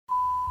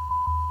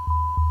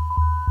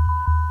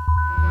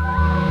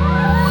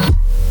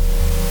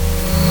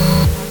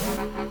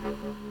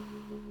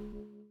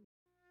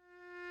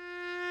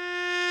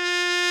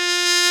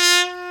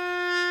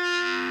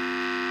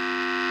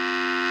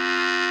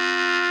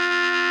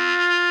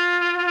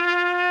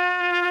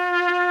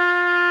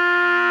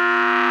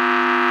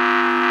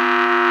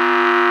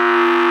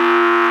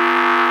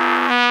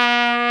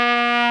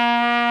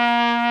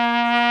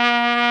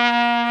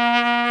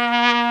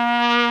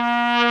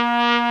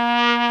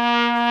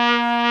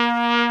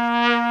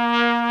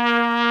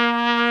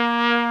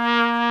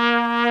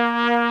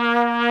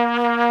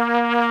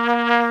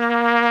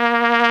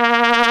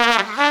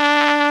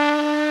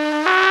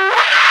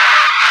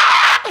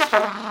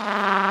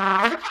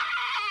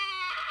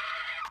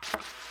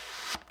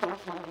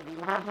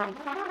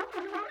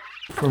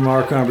From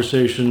our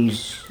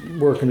conversations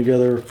working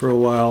together for a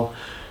while,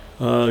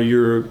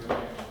 your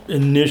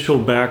initial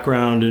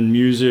background in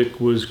music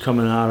was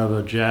coming out of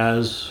a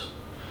jazz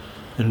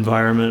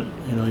environment,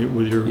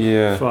 with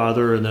your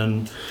father, and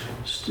then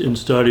in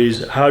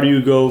studies. How do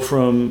you go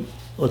from,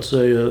 let's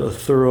say, a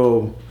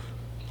thorough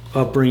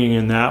upbringing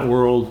in that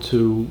world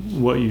to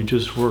what you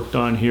just worked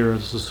on here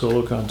as the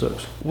solo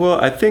context? Well,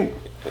 I think,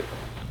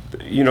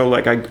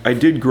 I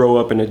did grow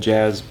up in a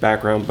jazz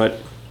background, but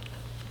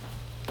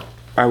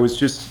I was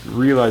just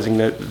realizing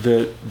that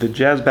the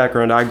jazz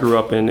background I grew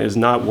up in is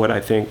not what I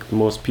think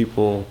most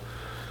people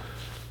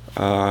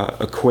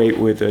equate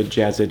with a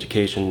jazz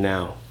education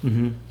now.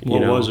 Mm-hmm.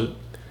 What was it?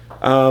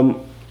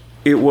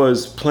 It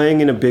was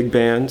playing in a big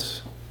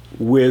band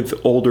with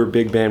older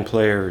big band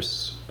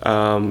players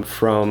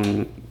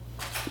from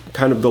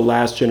kind of the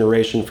last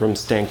generation, from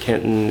Stan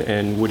Kenton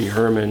and Woody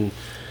Herman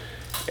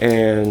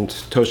and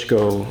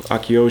Toshiko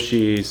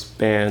Akiyoshi's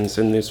bands,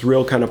 and this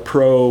real kind of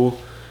pro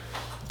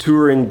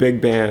touring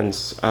big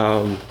bands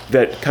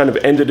that kind of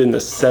ended in the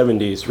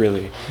 70s,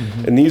 really.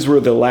 Mm-hmm. And these were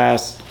the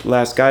last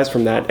guys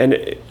from that. And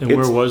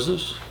where was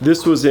this?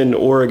 This was in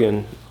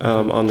Oregon,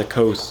 on the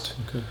coast.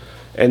 Okay.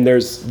 And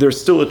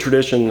there's still a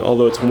tradition,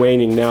 although it's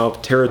waning now,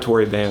 of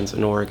territory bands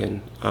in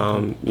Oregon. There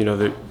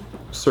are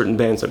certain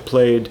bands that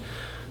played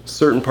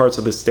certain parts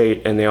of the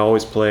state, and they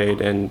always played,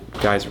 and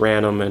guys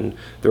ran them. And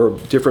there were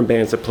different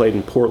bands that played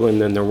in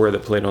Portland than there were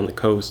that played on the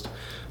coast.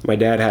 My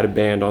dad had a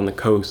band on the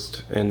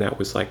coast, and that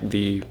was like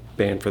the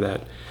band for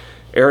that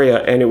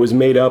area. And it was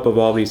made up of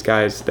all these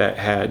guys that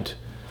had,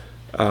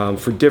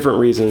 for different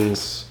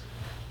reasons,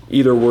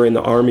 either were in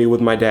the Army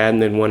with my dad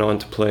and then went on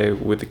to play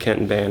with the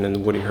Kenton band and the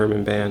Woody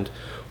Herman band,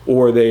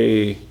 or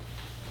they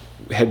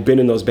had been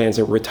in those bands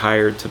and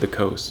retired to the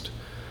coast.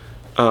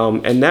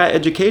 And that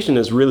education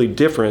is really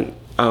different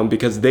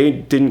because they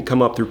didn't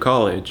come up through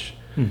college.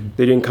 Mm-hmm.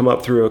 They didn't come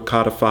up through a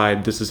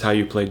codified, this is how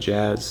you play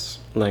jazz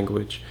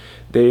language.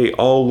 They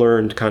all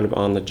learned kind of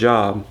on the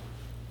job,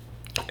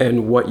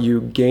 and what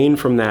you gain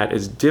from that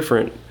is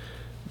different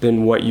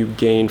than what you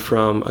gain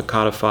from a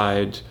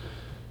codified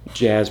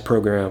jazz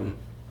program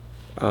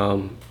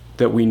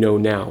that we know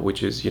now,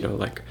 which is,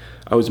 like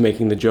I was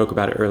making the joke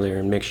about it earlier,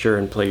 and make sure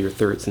and play your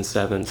thirds and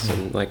sevenths,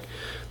 mm-hmm. and like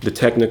the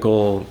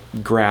technical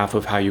graph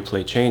of how you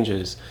play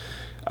changes.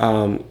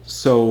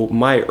 So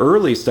my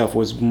early stuff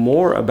was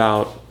more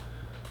about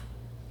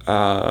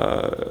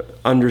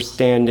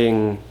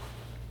understanding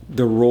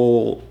the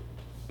role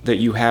that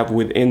you have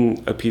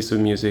within a piece of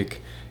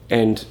music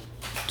and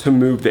to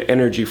move the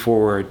energy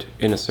forward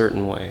in a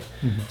certain way.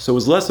 Mm-hmm. So it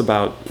was less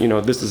about,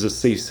 this is a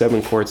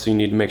C7 chord, so you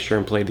need to make sure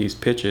and play these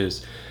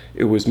pitches.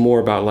 It was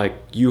more about like,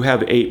 you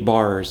have 8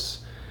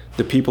 bars,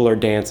 the people are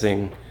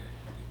dancing.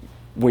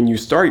 When you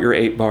start your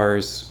 8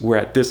 bars, we're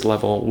at this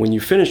level. When you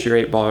finish your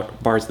 8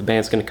 bars, the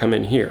band's gonna come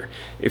in here.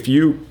 If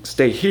you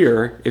stay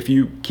here, if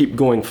you keep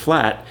going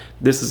flat,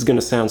 this is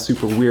gonna sound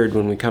super weird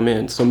when we come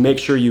in. So make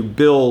sure you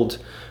build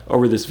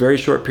over this very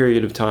short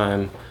period of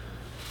time,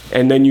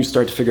 and then you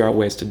start to figure out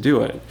ways to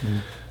do it.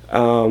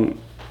 Mm.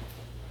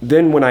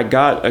 Then when I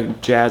got a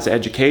jazz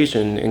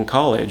education in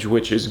college,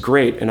 which is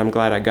great, and I'm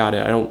glad I got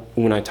it.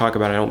 When I talk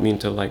about it, I don't mean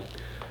to like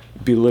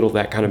belittle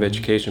that kind of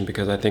education,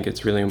 because I think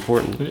it's really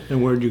important.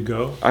 And where'd you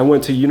go? I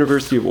went to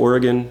University of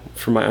Oregon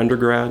for my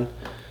undergrad,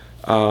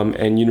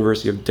 and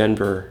University of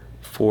Denver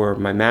for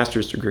my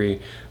master's degree.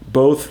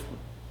 Both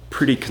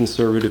pretty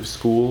conservative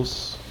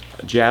schools,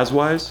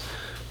 jazz-wise,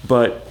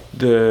 but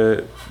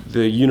the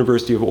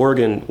University of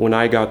Oregon, when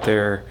I got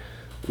there,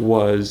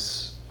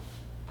 was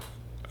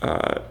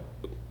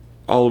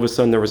all of a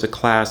sudden there was a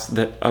class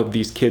of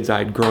these kids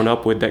I'd grown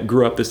up with that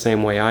grew up the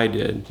same way I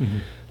did. Mm-hmm.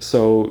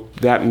 So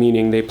that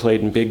meaning they played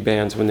in big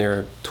bands when they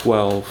were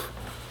 12,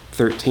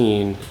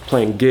 13,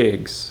 playing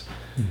gigs.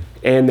 Mm-hmm.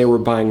 And they were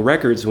buying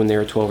records when they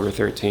were 12 or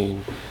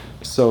 13.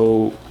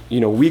 So,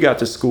 we got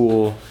to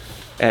school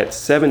at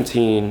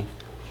 17,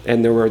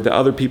 and there were the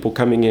other people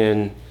coming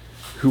in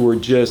who were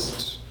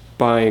just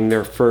buying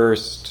their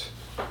first,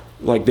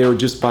 like they were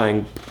just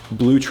buying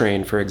Blue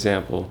Train, for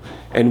example.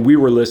 And we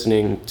were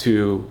listening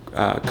to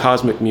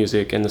cosmic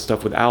music and the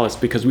stuff with Alice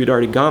because we'd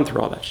already gone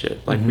through all that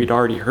shit. Like, mm-hmm. we'd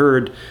already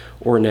heard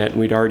Ornette, and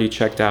we'd already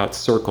checked out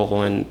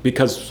Circle, and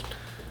because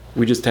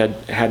we just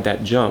had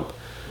that jump.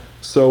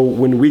 So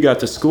when we got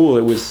to school,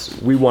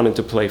 we wanted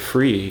to play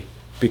free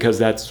because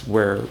that's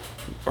where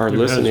our Your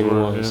listening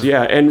was.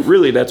 Yeah, and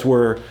really that's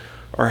where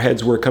our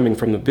heads were coming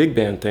from, the big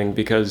band thing,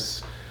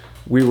 because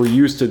we were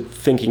used to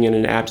thinking in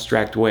an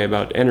abstract way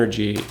about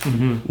energy,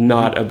 mm-hmm.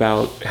 not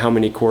about how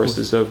many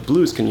choruses of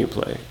blues can you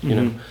play,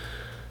 mm-hmm.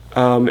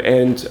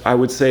 And I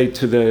would say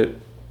to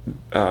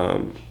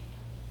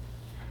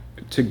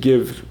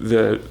give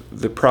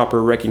the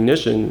proper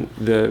recognition,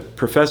 the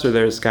professor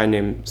there is a guy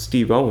named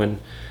Steve Owen,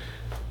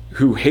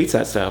 who hates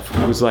that stuff,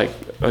 who was like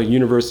a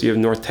University of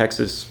North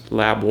Texas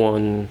Lab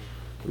 1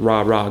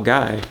 rah-rah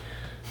guy,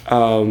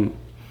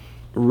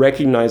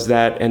 recognized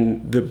that,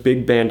 and the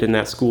big band in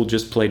that school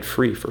just played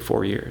free for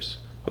 4 years.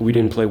 We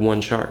didn't play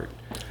one chart.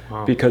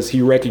 Wow. because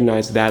he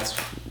recognized that's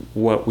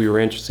what we were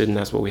interested in,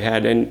 that's what we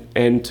had.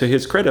 And to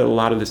his credit, a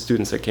lot of the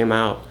students that came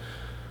out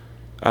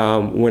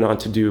went on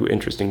to do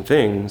interesting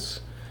things.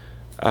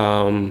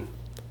 And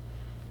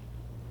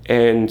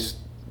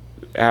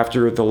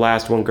after the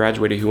last one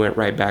graduated, he went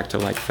right back to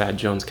like Thad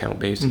Jones, Count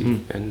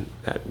Basie, and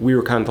we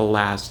were kind of the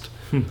last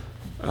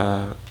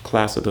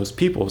class of those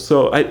people.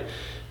 So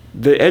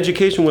the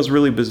education was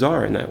really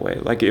bizarre in that way.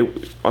 Like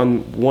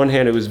on one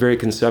hand, it was very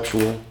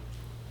conceptual,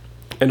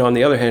 and on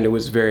the other hand, it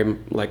was very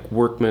like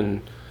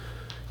workman.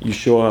 You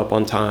show up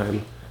on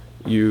time,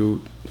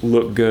 you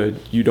look good,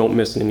 you don't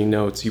miss any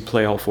notes, you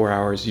play all 4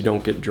 hours, you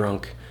don't get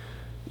drunk,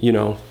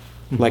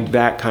 like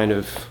that kind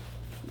of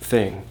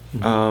thing.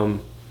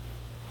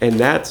 And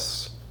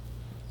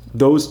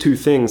those two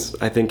things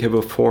I think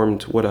have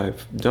formed what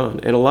I've done.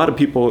 And a lot of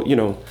people,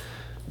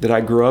 that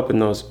I grew up in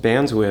those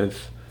bands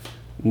with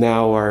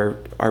now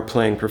are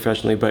playing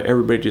professionally, but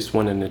everybody just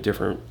went in a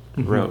different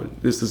road.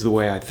 This is the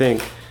way I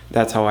think.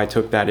 That's how I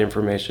took that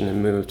information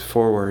and moved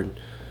forward.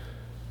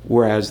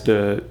 Whereas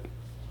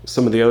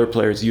some of the other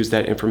players used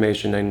that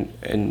information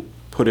and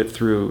put it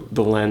through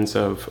the lens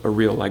of a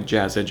real like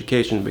jazz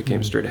education,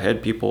 became straight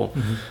ahead people.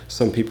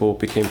 Some people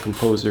became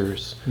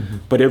composers,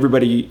 but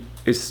everybody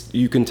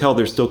you can tell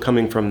they're still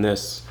coming from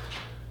this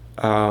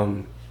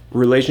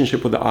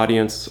relationship with the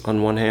audience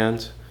on one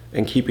hand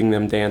and keeping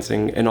them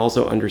dancing, and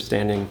also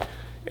understanding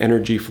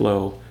energy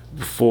flow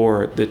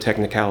before the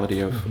technicality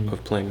of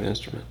playing the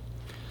instrument.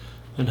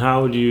 And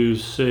how would you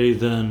say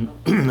then,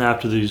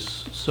 after these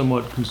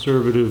somewhat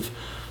conservative,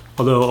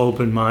 although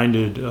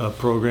open-minded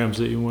programs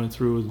that you went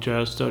through with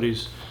jazz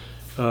studies,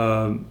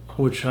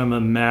 which I'm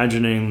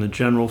imagining the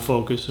general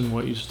focus in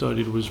what you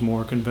studied was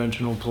more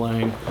conventional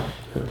playing,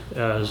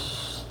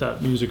 as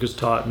that music is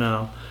taught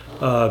now,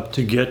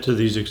 to get to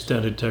these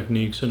extended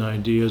techniques and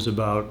ideas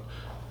about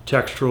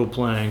textural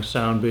playing,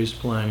 sound-based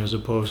playing, as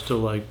opposed to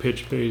like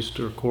pitch-based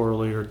or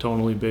chorally or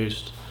tonally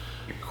based,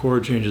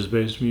 chord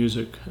changes-based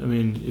music. I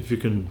mean, if you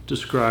can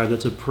describe,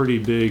 that's a pretty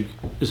big,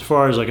 as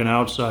far as like an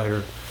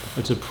outsider,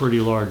 it's a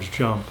pretty large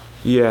jump.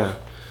 Yeah.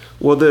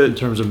 Well, in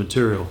terms of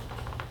material.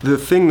 The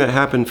thing that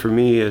happened for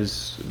me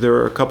is there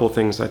are a couple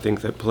things I think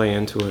that play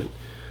into it.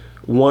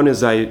 One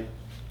is I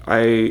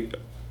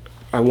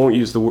won't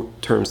use the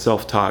term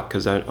self-taught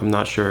because I'm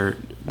not sure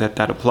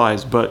that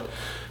applies, but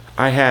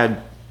I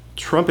had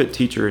trumpet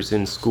teachers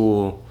in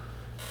school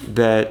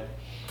that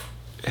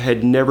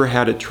had never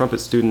had a trumpet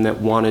student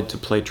that wanted to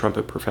play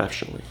trumpet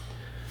professionally,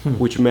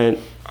 which meant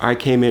I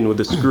came in with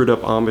a screwed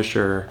up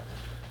embouchure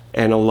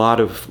and a lot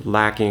of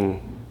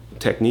lacking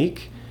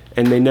technique,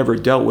 and they never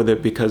dealt with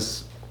it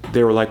because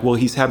they were like, well,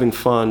 he's having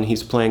fun,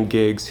 he's playing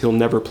gigs, he'll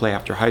never play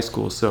after high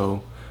school,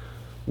 so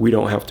we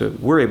don't have to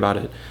worry about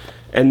it.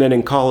 And then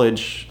in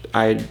college,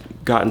 I had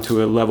gotten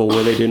to a level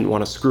where they didn't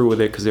want to screw with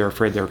it because they were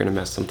afraid they were going to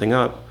mess something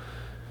up.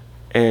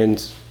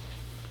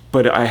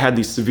 But I had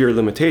these severe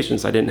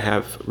limitations. I didn't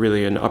have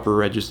really an upper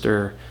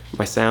register.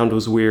 My sound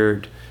was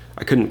weird.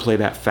 I couldn't play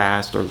that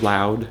fast or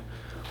loud.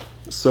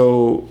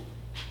 So,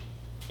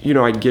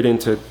 I'd get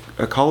into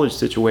a college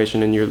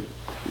situation and you're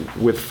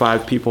with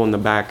 5 people in the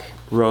back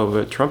row of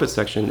a trumpet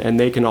section and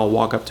they can all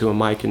walk up to a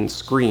mic and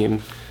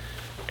scream,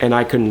 and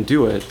I couldn't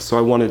do it. So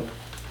I wanted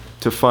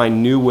to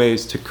find new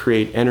ways to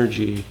create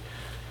energy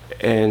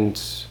and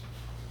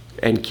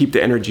keep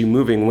the energy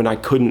moving when I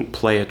couldn't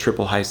play a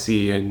triple high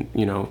C and,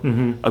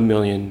 a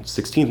million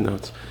 16th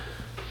notes.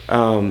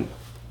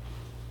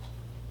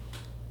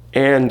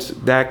 And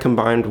that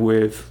combined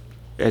with,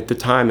 at the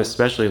time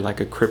especially, like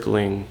a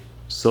crippling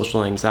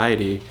social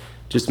anxiety,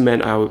 just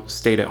meant I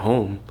stayed at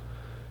home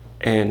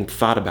and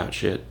thought about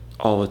shit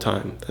all the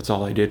time. That's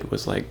all I did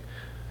was like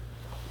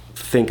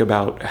think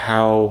about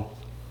how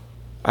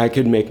I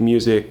could make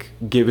music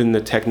given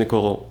the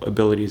technical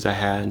abilities I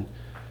had,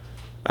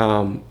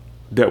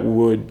 that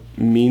would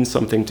mean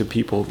something to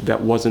people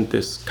that wasn't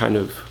this kind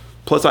of...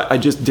 Plus, I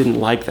just didn't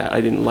like that.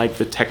 I didn't like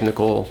the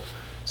technical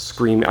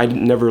scream. I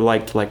never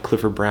liked like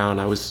Clifford Brown.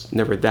 I was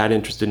never that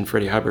interested in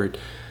Freddie Hubbard.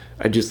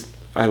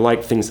 I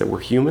liked things that were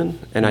human,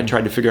 and I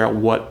tried to figure out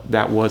what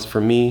that was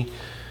for me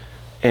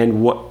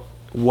and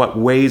what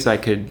ways I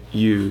could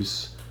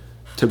use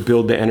to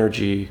build the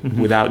energy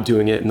without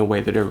doing it in the way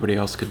that everybody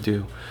else could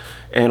do.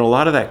 And a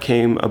lot of that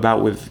came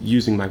about with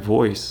using my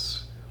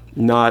voice,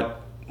 not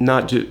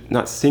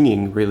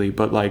singing really,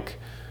 but like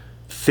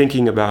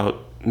thinking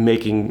about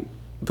making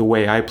the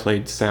way I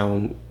played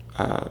sound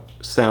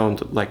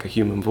like a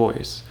human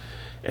voice.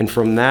 And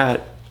from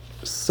that,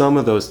 some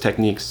of those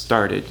techniques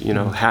started,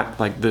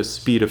 like the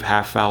speed of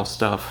half vowel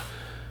stuff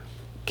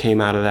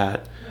came out of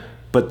that.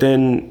 But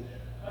then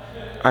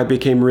I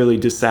became really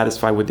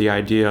dissatisfied with the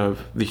idea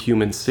of the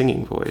human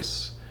singing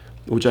voice,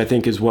 which I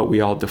think is what we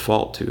all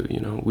default to.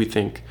 We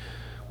think,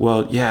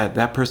 well, yeah,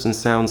 that person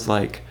sound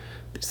like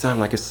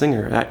a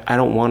singer. I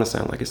don't want to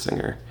sound like a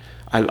singer.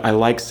 I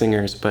like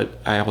singers, but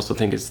I also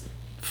think it's,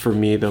 for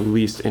me, the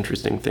least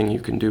interesting thing you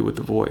can do with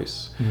the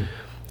voice.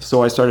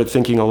 So I started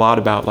thinking a lot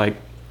about like,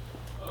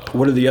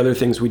 what are the other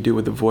things we do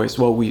with the voice?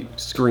 Well, we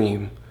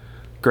scream.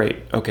 Great.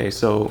 Okay,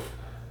 so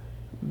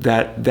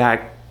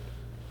that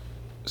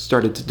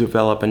started to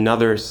develop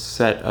another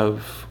set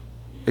of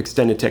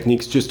extended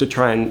techniques just to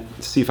try and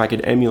see if I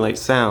could emulate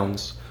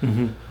sounds.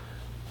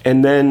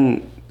 And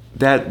then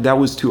that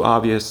was too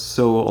obvious,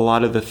 so a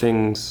lot of the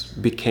things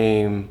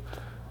became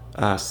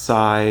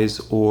sighs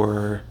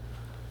or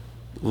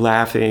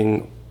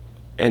laughing,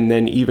 and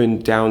then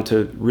even down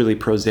to really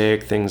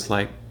prosaic things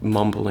like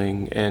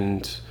mumbling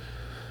and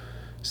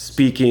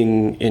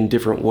speaking in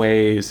different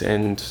ways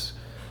and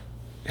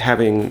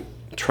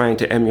trying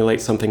to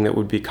emulate something that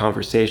would be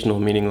conversational,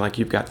 meaning like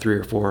you've got 3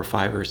 or 4 or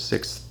 5 or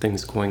 6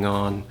 things going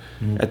on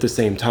at the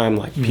same time,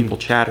 like people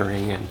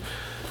chattering, and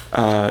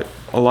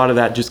a lot of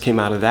that just came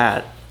out of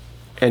that.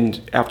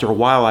 And after a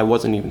while, I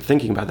wasn't even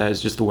thinking about that.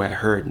 It's just the way I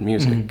heard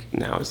music.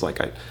 Now it's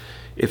like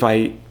if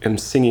I am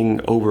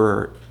singing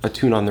over a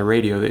tune on the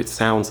radio, it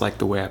sounds like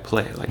the way I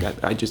play.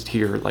 Like I just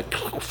hear like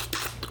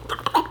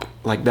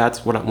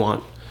that's what I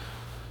want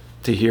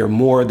to hear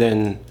more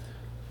than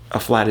a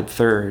flatted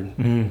third.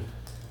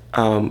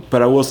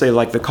 But I will say,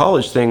 like, the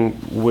college thing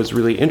was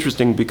really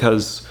interesting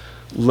because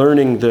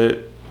learning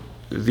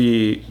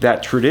that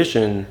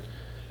tradition,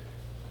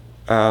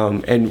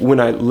 and when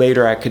I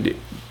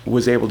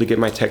was able to get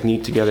my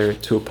technique together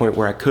to a point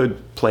where I could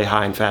play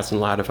high and fast and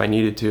loud if I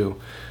needed to,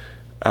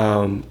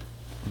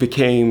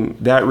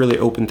 that really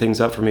opened things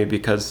up for me,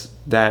 because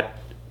that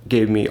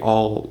gave me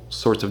all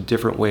sorts of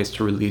different ways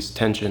to release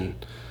tension.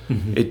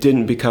 It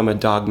didn't become a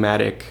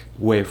dogmatic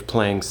way of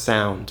playing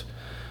sound,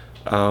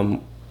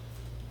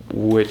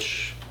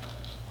 which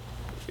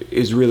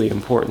is really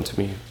important to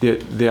me.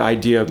 The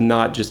idea of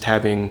not just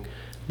having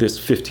this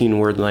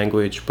 15-word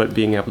language, but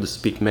being able to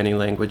speak many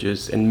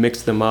languages and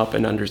mix them up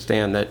and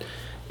understand that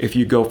if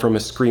you go from a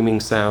screaming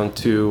sound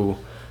to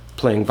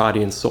playing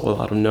body and soul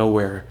out of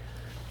nowhere,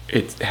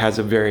 it has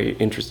a very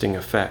interesting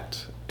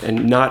effect.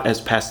 And not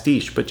as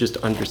pastiche, but just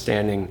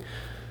understanding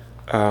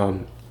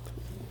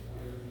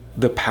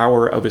the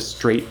power of a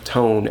straight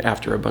tone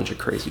after a bunch of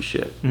crazy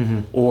shit.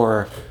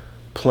 Or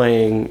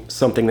playing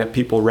something that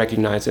people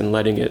recognize and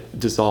letting it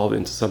dissolve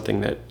into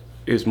something that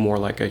is more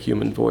like a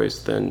human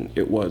voice than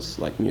it was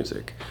like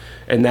music.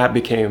 And that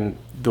became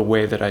the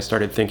way that I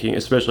started thinking,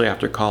 especially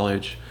after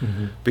college,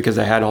 because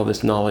I had all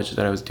this knowledge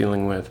that I was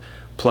dealing with,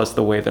 plus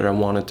the way that I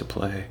wanted to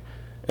play.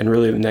 And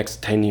really the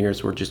next 10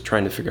 years were just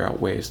trying to figure out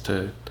ways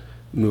to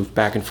move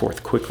back and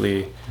forth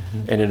quickly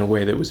and in a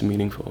way that was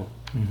meaningful.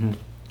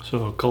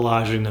 So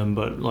collaging them,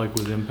 but like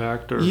with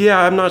impact? Or? Yeah,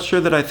 I'm not sure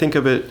that I think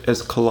of it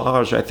as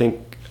collage.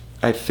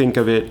 I think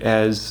of it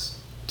as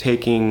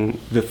taking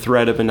the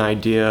thread of an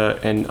idea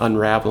and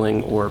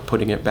unraveling or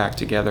putting it back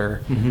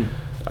together,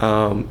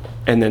 and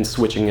then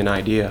switching an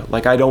idea.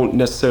 Like, I don't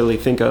necessarily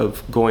think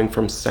of going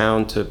from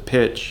sound to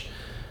pitch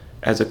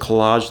as a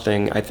collage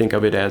thing. I think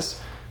of it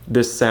as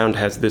this sound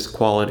has this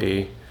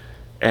quality,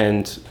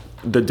 and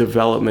the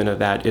development of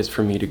that is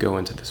for me to go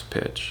into this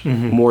pitch,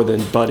 more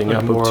than butting like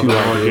up of two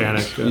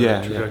ideas.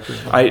 Organic,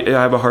 I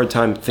have a hard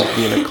time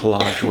thinking in a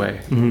collage way.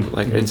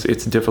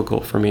 It's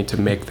difficult for me to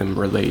make them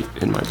relate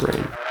in my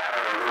brain.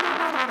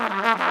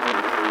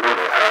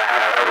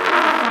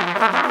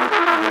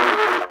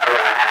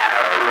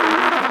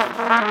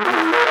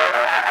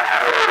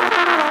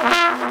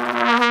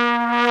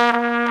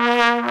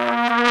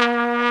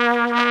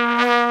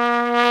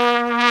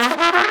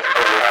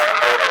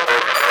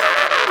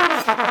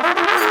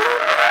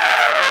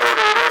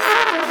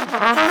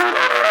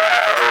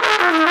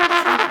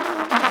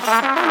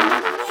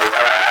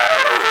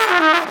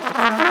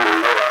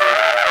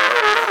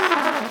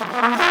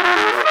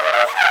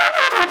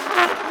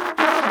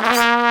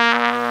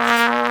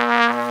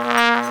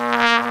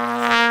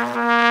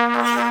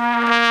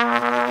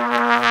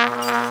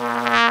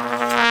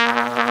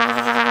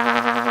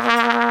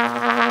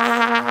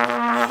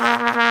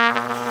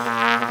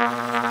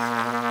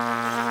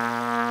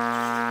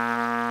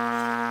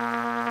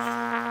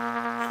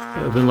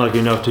 I've been lucky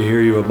enough to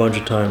hear you a bunch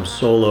of times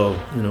solo.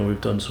 You know, we've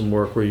done some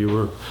work where you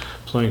were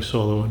playing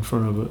solo in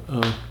front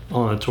of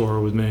on a tour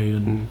with me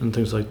and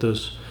things like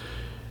this.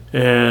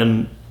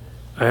 And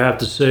I have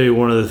to say,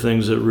 one of the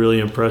things that really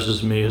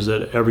impresses me is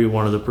that every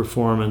one of the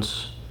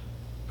performances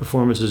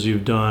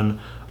you've done,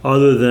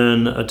 other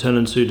than a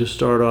tendency to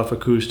start off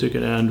acoustic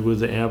and end with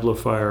the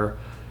amplifier,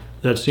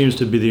 that seems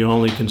to be the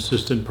only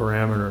consistent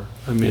parameter.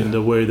 I mean,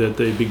 the way that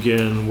they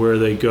begin, where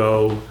they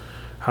go,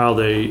 how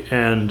they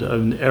end, I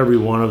mean, every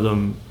one of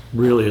them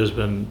really has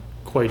been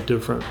quite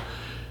different.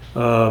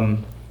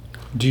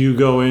 Do you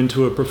go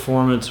into a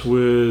performance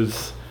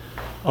with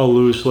a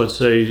loose, let's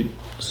say,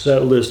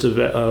 set list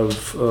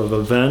of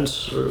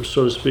events, or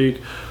so to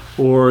speak,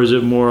 or is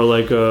it more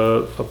like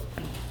to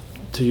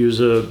use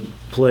a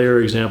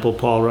player example,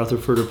 Paul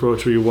Rutherford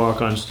approach, where you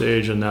walk on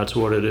stage and that's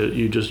what it is?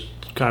 You just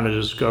kind of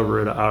discover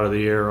it out of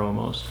the air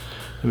almost.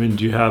 I mean,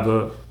 do you have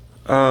a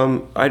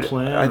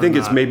plan? I think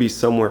it's maybe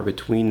somewhere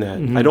between that.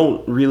 I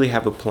don't really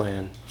have a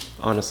plan,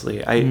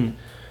 honestly.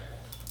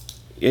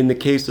 In the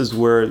cases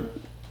where,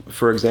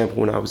 for example,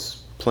 when I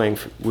was playing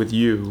with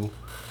you,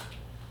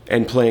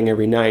 and playing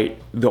every night,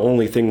 the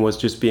only thing was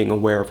just being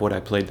aware of what I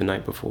played the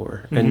night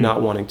before and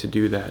not wanting to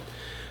do that.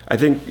 I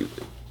think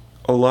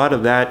a lot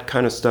of that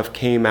kind of stuff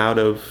came out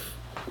of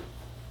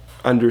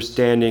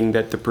understanding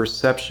that the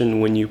perception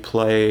when you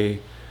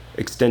play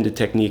extended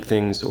technique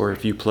things, or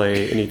if you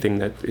play anything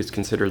that is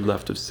considered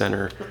left of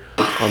center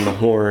on the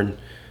horn,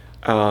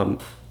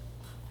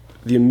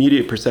 the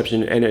immediate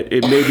perception, and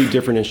it may be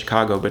different in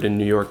Chicago, but in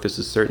New York, this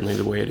is certainly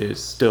the way it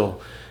is still,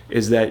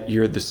 is that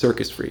you're the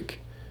circus freak,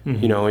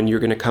 you know, and you're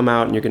going to come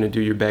out and you're going to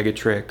do your bag of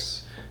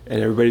tricks,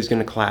 and everybody's going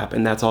to clap,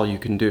 and that's all you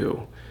can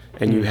do.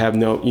 And you have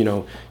no, you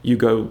know, you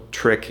go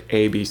trick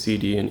A, B, C,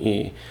 D, and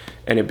E,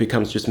 and it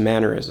becomes just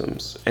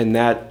mannerisms. And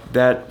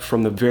that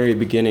from the very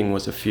beginning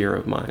was a fear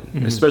of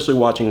mine, especially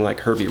watching like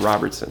Herbie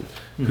Robertson,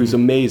 who's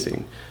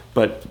amazing,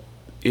 but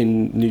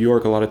in New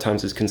York, a lot of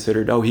times is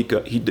considered, oh, he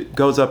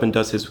goes up and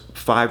does his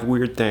 5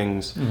 weird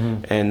things,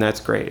 and that's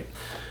great.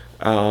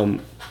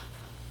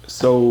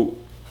 So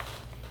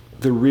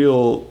the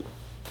real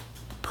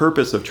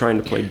purpose of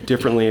trying to play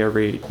differently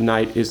every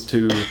night is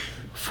to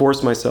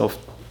force myself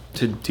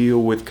to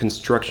deal with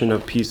construction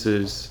of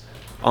pieces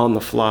on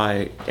the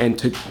fly and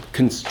to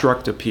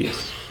construct a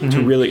piece,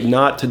 to really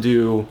not to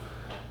do,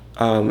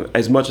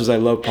 as much as I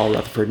love Paul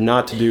Rutherford,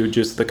 not to do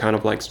just the kind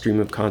of like stream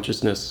of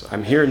consciousness,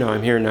 I'm here now,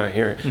 I'm here now,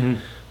 here,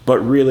 but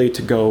really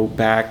to go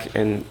back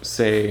and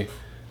say,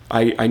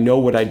 I know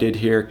what I did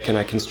here, can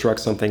I construct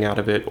something out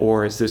of it,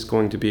 or is this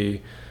going to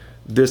be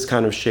this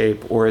kind of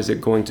shape, or is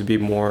it going to be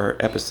more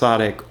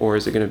episodic, or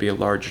is it going to be a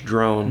large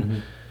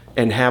drone,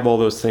 and have all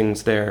those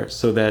things there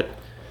so that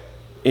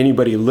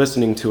anybody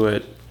listening to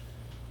it,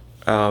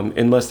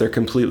 unless they're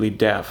completely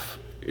deaf,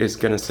 is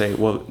going to say,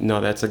 well, no,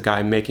 that's a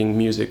guy making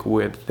music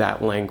with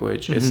that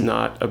language. It's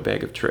not a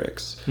bag of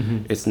tricks.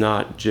 It's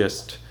not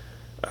just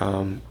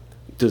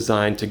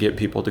designed to get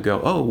people to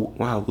go, oh,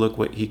 wow, look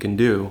what he can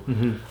do.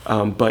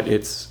 But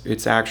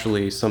it's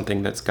actually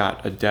something that's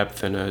got a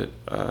depth and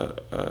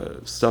a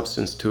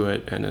substance to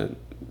it and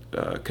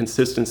a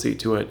consistency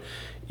to it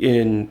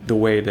in the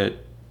way that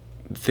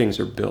things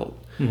are built.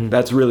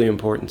 That's really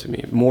important to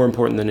me, more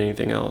important than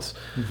anything else.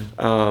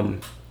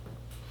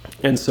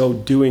 And so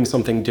doing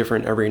something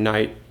different every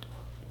night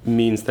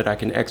means that I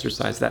can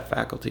exercise that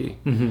faculty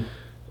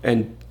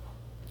and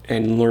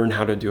learn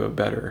how to do it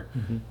better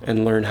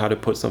and learn how to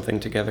put something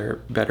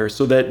together better,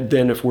 so that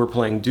then if we're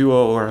playing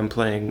duo or I'm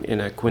playing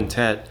in a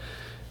quintet,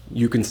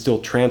 you can still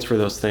transfer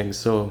those things.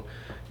 So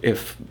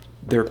if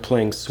they're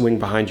playing swing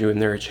behind you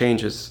and there are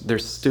changes,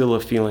 there's still a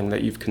feeling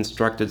that you've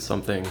constructed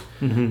something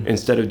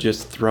instead of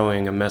just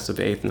throwing a mess of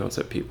eighth notes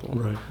at people,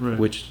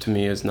 which to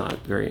me is not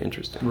very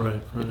interesting.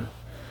 Right.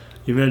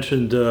 You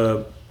mentioned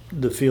the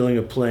feeling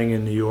of playing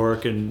in New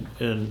York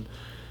and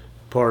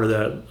part of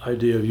that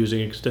idea of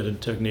using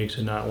extended techniques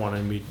and not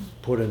wanting to be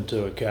put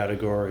into a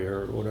category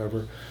or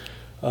whatever.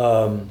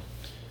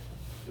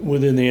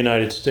 Within the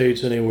United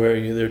States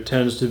anyway, there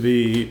tends to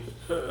be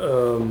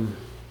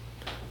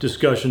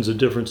discussions of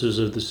differences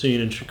of the scene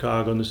in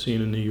Chicago and the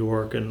scene in New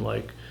York, and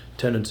like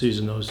tendencies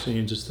in those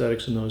scenes,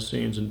 aesthetics in those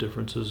scenes, and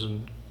differences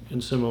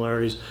and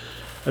similarities.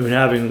 I mean,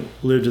 having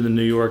lived in the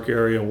New York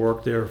area and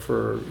worked there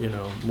for,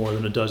 more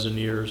than a dozen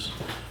years,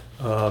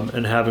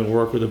 and having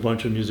worked with a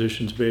bunch of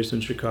musicians based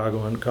in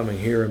Chicago and coming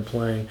here and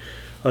playing,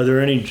 are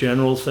there any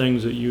general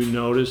things that you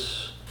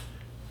notice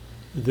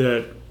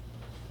that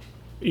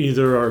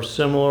either are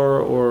similar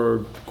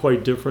or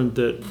quite different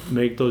that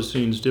make those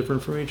scenes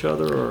different from each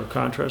other or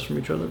contrast from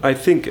each other? I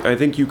think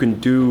you can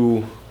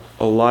do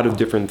a lot of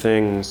different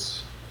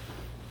things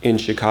in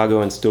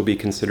Chicago and still be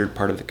considered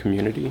part of the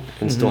community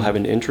and still have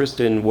an interest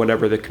in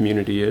whatever the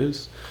community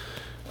is.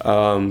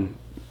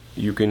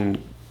 You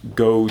can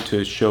go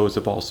to shows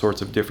of all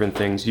sorts of different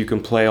things. You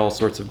can play all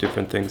sorts of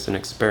different things and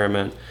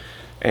experiment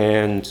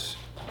and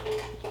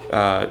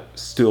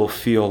still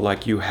feel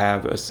like you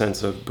have a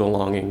sense of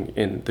belonging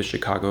in the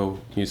Chicago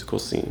musical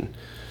scene.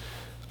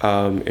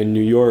 In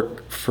New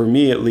York, for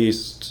me at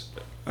least,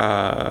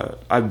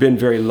 I've been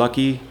very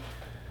lucky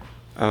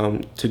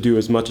to do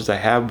as much as I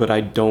have, but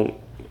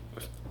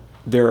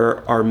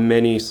there are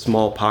many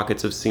small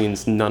pockets of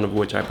scenes, none of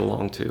which I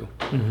belong to.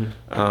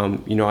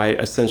 I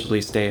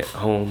essentially stay at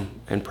home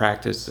and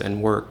practice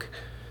and work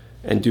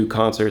and do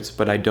concerts,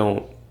 but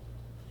I'm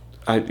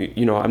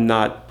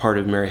not part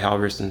of Mary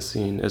Halverson's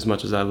scene as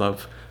much as I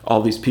love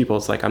all these people.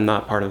 It's like I'm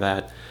not part of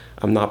that.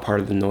 I'm not part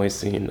of the noise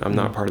scene. I'm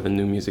not part of the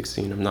new music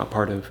scene. I'm not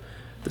part of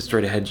the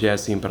straight ahead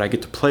jazz scene, but I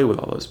get to play with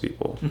all those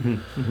people.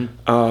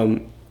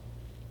 And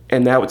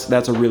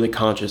that's a really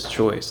conscious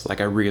choice.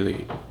 Like I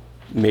really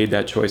made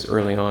that choice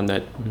early on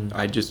that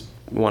I just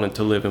wanted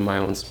to live in my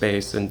own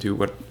space and do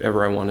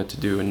whatever I wanted to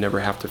do and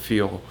never have to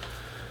feel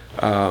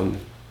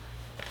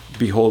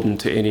beholden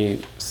to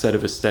any set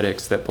of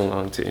aesthetics that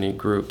belong to any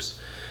groups.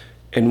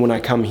 And when I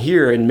come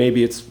here, and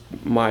maybe it's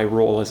my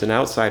role as an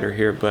outsider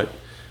here, but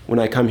when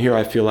I come here,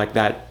 I feel like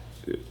that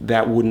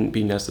wouldn't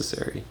be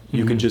necessary.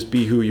 You could just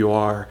be who you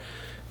are,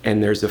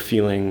 and there's a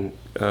feeling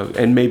of,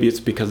 and maybe it's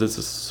because it's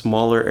a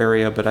smaller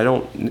area, but I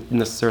don't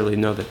necessarily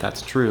know that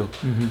that's true.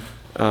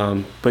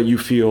 But you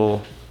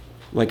feel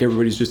like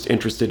everybody's just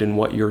interested in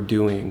what you're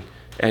doing,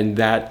 and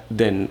that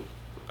then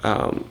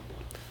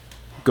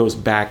goes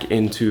back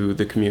into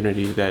the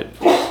community that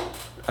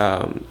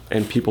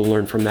and people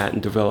learn from that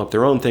and develop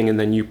their own thing, and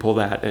then you pull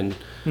that. And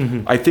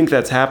I think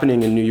that's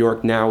happening in New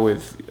York now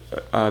with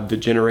the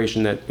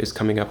generation that is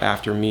coming up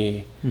after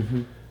me,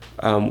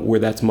 where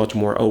that's much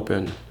more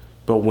open.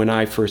 But when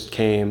I first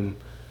came,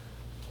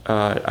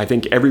 I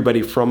think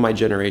everybody from my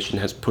generation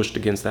has pushed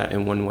against that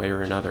in one way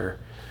or another.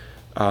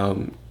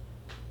 And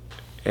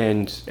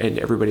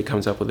everybody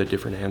comes up with a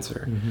different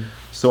answer.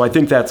 So I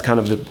think that's kind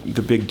of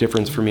the big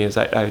difference for me is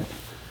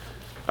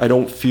I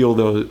don't feel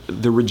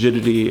the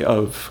rigidity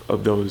of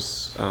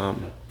those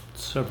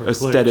Separate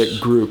aesthetic cliques.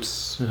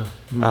 groups.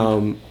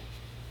 Yeah.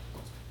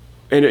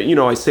 And you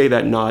know, I say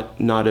that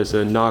not as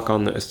a knock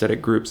on the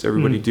aesthetic groups.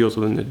 Everybody deals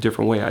with it in a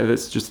different way.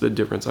 That's just the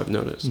difference I've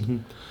noticed.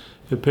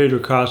 Pedro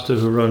Costa,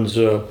 who runs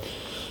a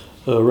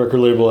record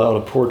label out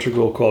of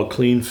Portugal called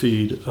Clean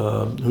Feed,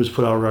 who's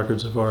put out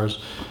records of ours,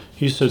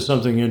 he said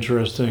something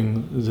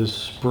interesting this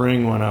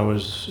spring when I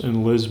was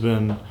in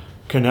Lisbon,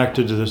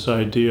 connected to this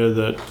idea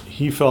that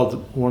he felt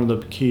one of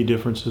the key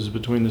differences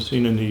between the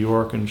scene in New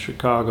York and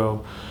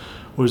Chicago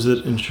was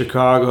that in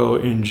Chicago,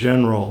 in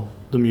general,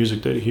 the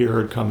music that he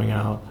heard coming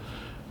out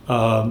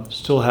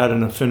still had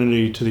an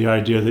affinity to the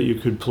idea that you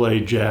could play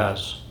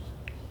jazz.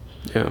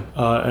 Yeah.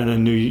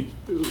 And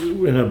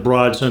in a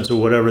broad sense of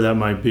whatever that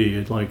might be.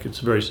 It's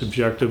very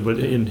subjective, but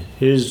in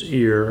his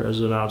ear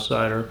as an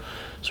outsider,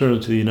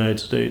 certainly to the United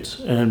States,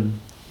 and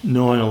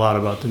knowing a lot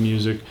about the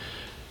music,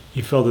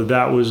 he felt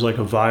that was like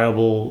a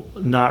viable,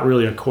 not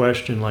really a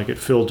question, like it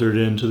filtered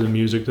into the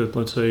music that,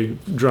 let's say,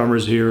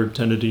 drummers here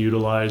tended to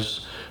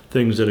utilize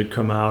things that had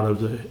come out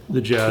of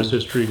the jazz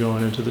history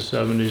going into the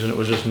 70s, and it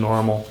was just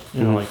normal,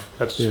 like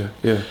that's...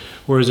 Yeah.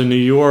 Whereas in New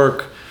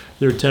York,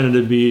 there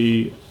tended to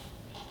be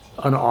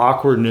an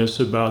awkwardness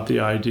about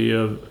the idea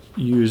of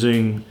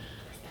using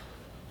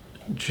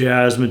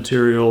jazz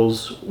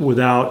materials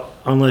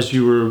unless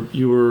you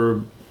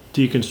were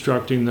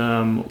deconstructing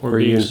them or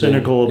being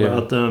cynical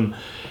about them,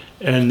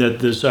 and that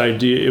this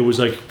idea, it was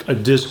like a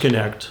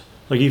disconnect.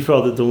 Like he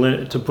felt that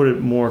to put it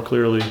more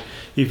clearly,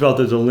 he felt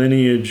that the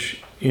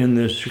lineage in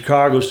the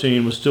Chicago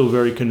scene was still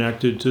very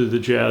connected to the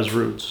jazz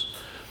roots.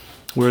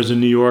 Whereas in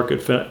New York,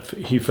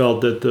 he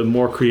felt that the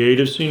more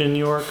creative scene in New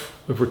York,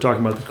 if we're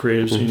talking about the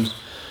creative scenes,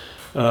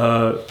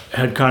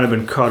 had kind of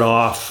been cut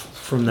off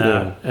from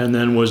that, and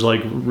then was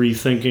like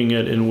rethinking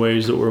it in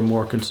ways that were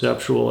more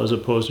conceptual as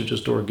opposed to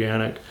just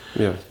organic.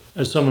 Yeah.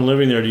 As someone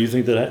living there, do you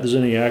think that there's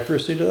any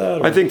accuracy to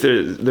that? Or? I think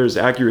there's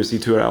accuracy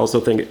to it. I also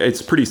think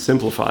it's pretty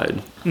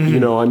simplified. You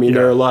know, I mean,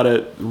 there are a lot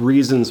of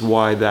reasons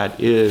why that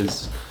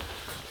is,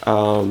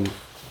 and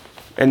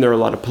there are a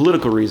lot of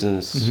political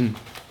reasons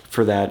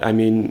for that. I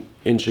mean,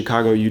 in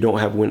Chicago, you don't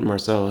have Wynton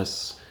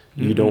Marsalis,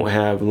 you don't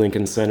have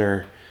Lincoln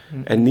Center,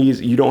 and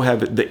you don't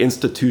have the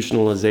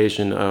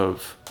institutionalization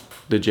of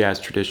the jazz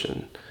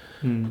tradition.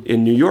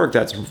 In New York,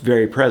 that's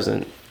very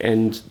present,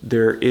 and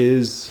there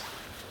is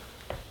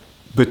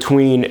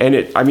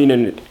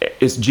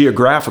it's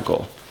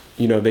geographical.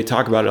 You know, they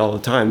talk about it all the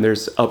time.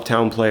 There's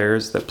uptown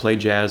players that play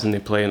jazz and they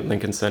play at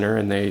Lincoln Center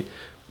and they,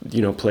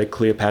 play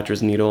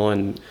Cleopatra's Needle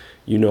and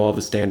all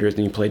the standards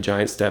and you play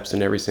giant steps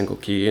in every single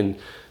key, and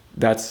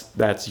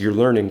that's your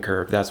learning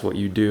curve. That's what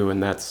you do,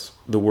 and that's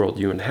the world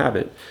you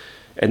inhabit.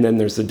 And then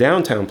there's the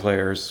downtown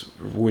players,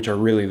 which are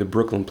really the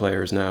Brooklyn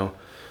players now,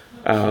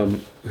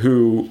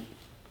 who,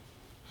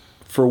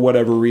 for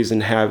whatever reason,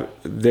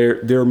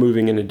 they're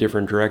moving in a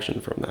different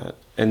direction from that,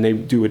 and they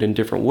do it in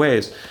different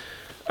ways.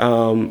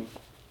 And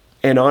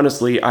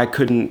honestly, I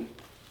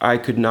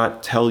could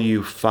not tell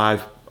you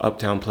 5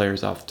 uptown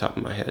players off the top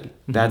of my head.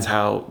 That's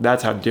how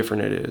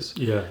different it is.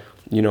 Yeah.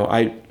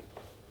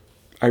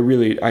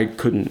 I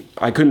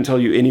couldn't tell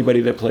you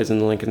anybody that plays in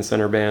the Lincoln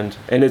Center band,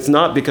 and it's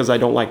not because I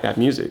don't like that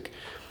music.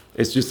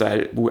 It's just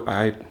I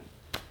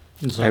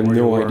have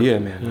no idea,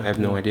 man. I have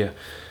no idea.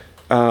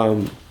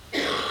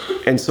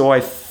 And so I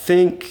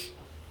think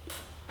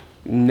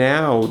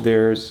now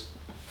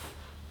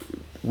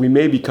we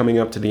may be coming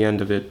up to the end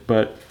of it,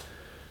 but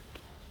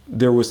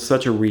there was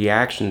such a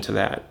reaction to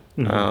that,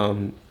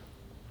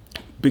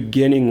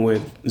 beginning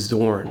with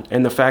Zorn,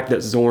 and the fact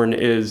that Zorn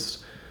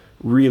is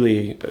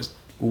really,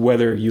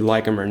 whether you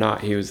like him or not,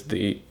 he's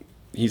the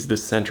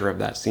center of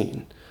that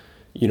scene.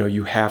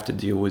 You have to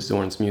deal with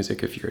Zorn's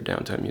music if you're a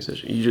downtown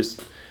musician.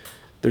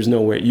 There's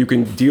no way you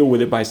can deal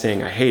with it by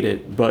saying I hate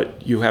it,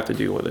 but you have to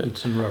deal with it.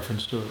 It's in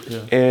reference to it, yeah.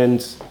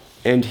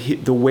 And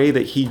the way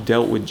that he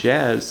dealt with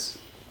jazz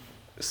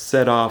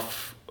set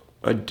off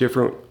a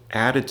different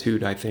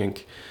attitude, I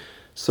think.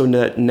 So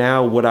that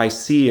now what I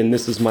see, and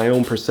this is my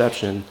own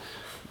perception,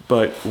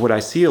 but what I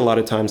see a lot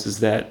of times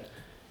is that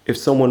if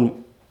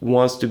someone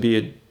wants to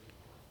be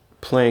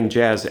playing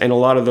jazz, and a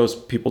lot of those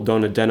people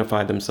don't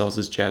identify themselves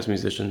as jazz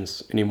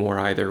musicians anymore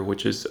either,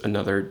 which is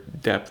another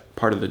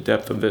part of the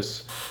depth of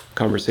this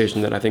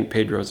conversation that I think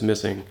Pedro's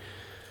missing.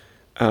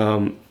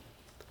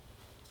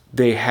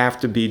 They have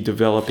to be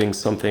developing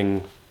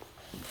something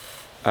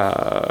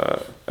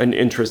an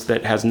interest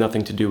that has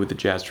nothing to do with the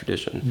jazz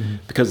tradition,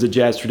 because the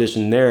jazz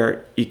tradition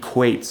there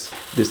equates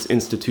this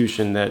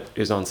institution that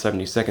is on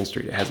 72nd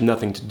Street. It has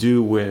nothing to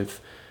do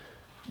with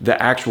the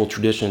actual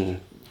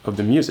tradition of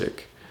the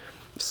music.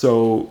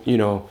 So, you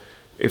know,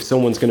 if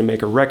someone's going to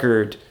make a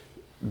record,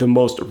 the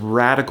most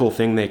radical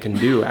thing they can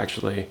do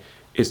actually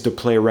is to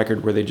play a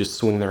record where they just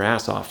swing their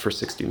ass off for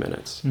 60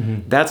 minutes.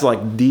 That's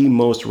like the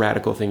most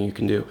radical thing you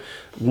can do.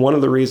 One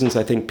of the reasons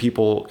I think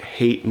people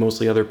hate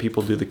mostly other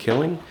people do the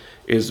killing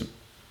is,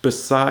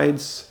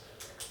 besides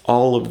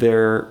all of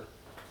their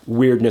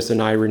weirdness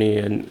and irony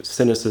and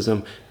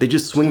cynicism, they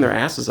just swing their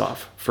asses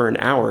off for an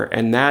hour,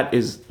 and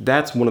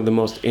that's one of the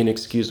most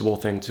inexcusable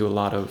things to a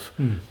lot of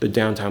the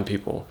downtown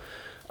people.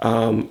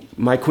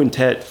 My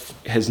quintet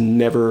has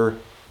never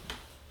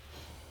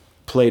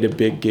played a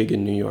big gig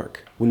in New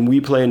York. When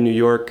we play in New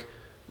York,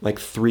 like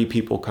 3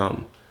 people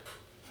come,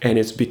 and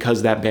it's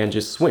because that band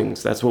just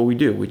swings. That's what we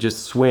do. We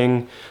just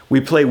swing. We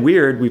play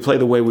weird. We play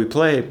the way we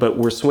play, but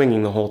we're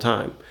swinging the whole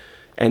time,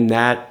 and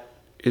that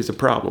is a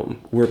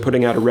problem. We're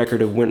putting out a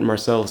record of Wynton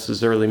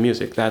Marsalis's early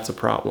music. That's a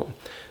problem.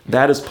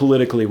 That is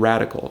politically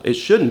radical. It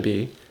shouldn't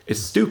be. It's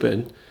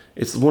stupid.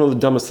 It's one of the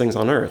dumbest things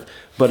on earth,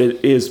 but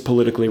it is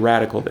politically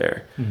radical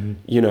there.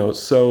 You know,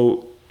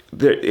 so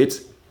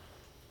that's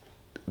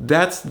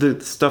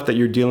the stuff that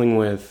you're dealing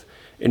with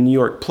in New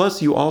York.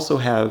 Plus, you also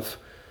have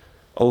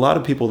a lot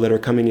of people that are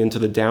coming into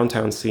the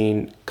downtown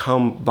scene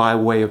come by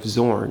way of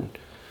Zorn.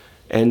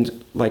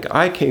 And like,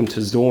 I came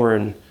to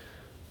Zorn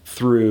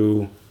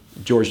through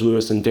George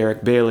Lewis and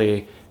Derek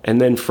Bailey, and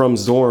then from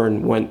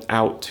Zorn went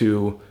out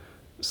to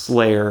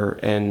Slayer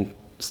and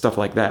stuff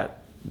like that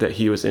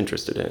he was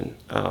interested in,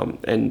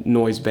 and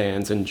noise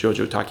bands and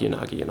Jojo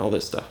Takiyanagi and all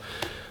this stuff.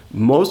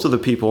 Most of the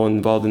people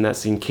involved in that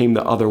scene came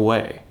the other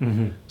way.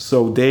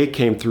 So they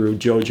came through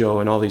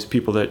Jojo and all these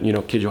people that, you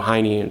know, Keijo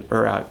Heine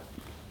or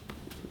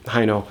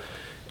Heino,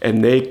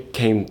 and they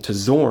came to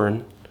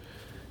Zorn,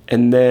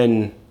 and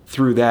then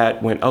through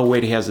that went, oh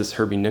wait, he has this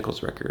Herbie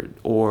Nichols record,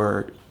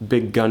 or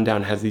Big Gun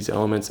Down has these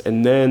elements,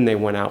 and then they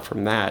went out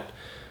from that.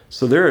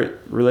 So their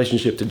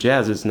relationship to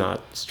jazz is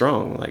not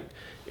strong. Like,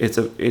 it's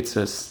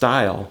a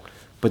style,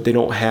 but they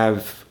don't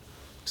have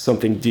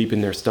something deep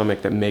in their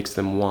stomach that makes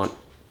them want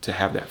to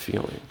have that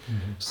feeling.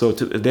 So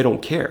they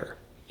don't care.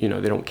 You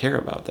know, they don't care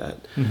about that.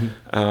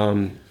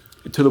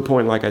 To the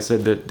point, like I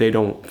said, that they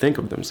don't think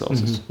of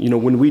themselves as, you know,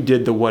 when we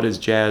did the What is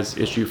Jazz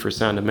issue for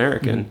Sound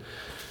American,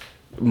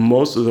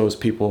 most of those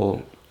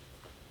people,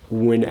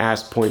 when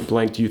asked point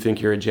blank, do you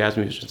think you're a jazz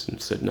musician,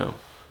 said no.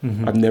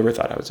 I've never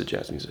thought I was a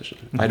jazz musician.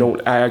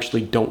 I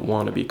actually don't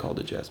want to be called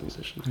a jazz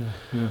musician.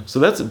 So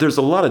there's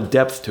a lot of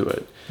depth to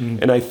it.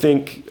 And I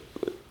think,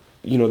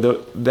 you know,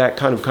 that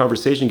kind of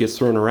conversation gets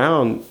thrown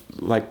around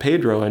like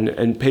Pedro,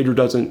 and Pedro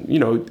doesn't, you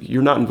know,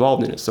 you're not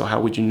involved in it, so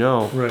how would you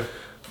know? Right.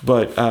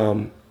 But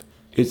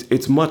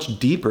it's much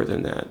deeper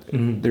than that.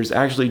 There's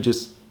actually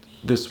just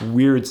this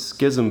weird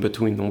schism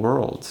between the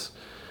worlds.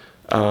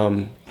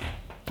 And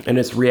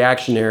it's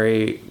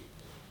reactionary.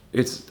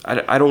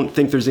 I don't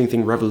think there's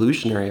anything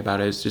revolutionary about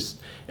it. It's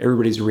just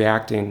everybody's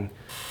reacting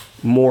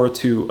more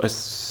to a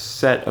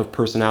set of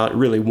personality,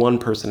 really one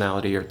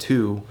personality or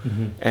two,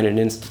 and an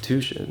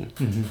institution.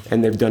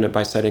 And they've done it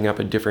by setting up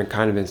a different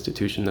kind of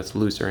institution that's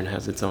looser and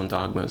has its own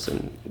dogmas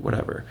and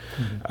whatever.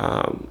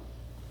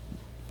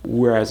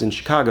 Whereas in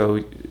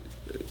Chicago,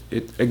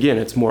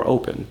 it's more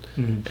open,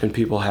 and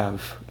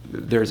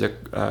there's a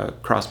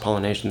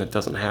cross-pollination that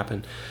doesn't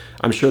happen.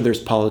 I'm sure there's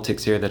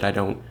politics here that I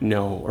don't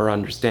know or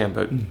understand,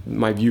 but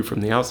my view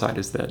from the outside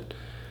is that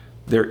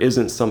there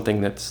isn't something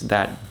that's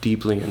that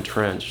deeply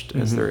entrenched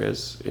as there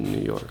is in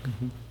New York.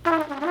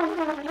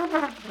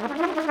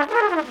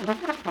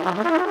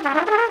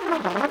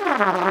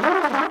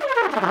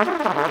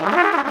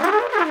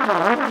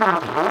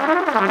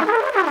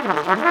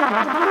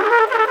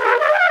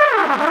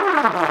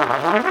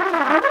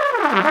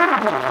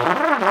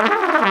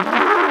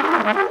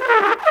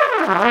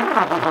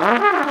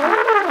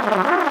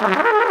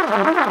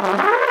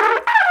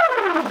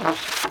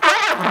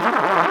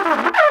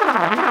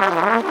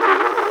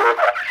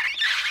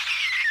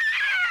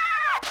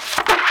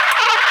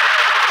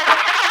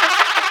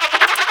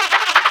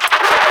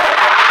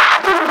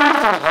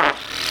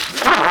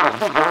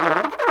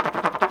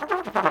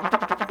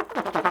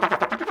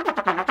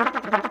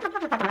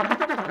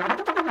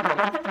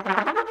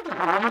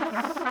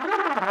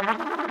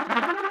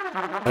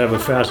 I have a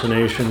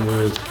fascination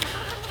with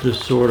this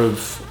sort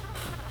of,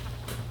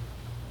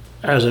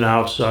 as an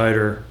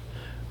outsider,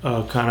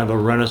 kind of a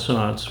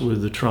renaissance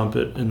with the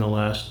trumpet in the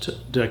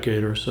last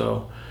decade or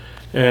so.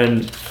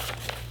 And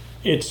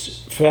it's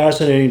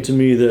fascinating to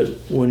me that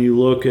when you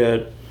look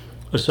at,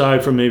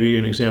 aside from maybe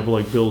an example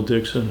like Bill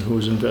Dixon, who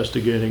was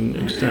investigating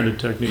extended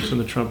techniques in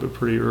the trumpet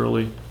pretty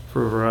early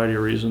for a variety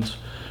of reasons,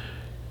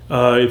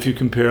 if you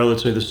compare,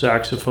 let's say, the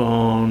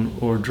saxophone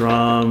or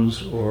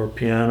drums or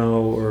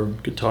piano or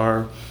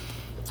guitar,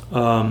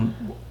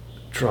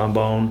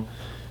 trombone,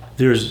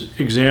 there's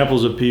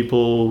examples of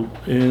people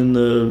in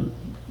the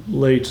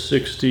late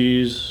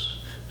 60s,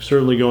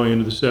 certainly going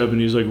into the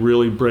 70s, like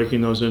really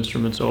breaking those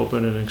instruments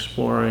open and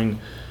exploring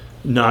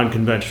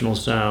non-conventional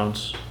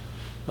sounds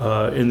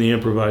in the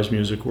improvised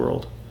music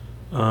world.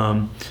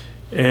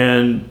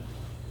 And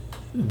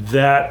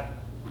that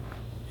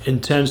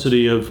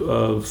intensity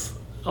of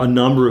a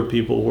number of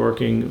people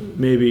working,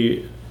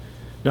 maybe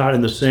not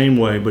in the same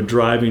way, but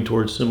driving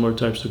towards similar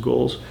types of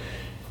goals.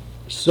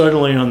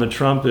 Suddenly on the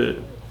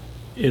trumpet,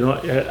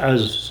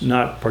 as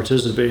not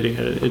participating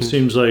in it, it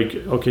seems like,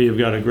 okay, you've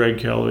got a Greg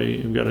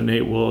Kelly, you've got a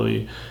Nate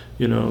Woolley,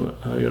 you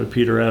got a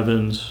Peter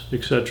Evans,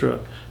 etc.,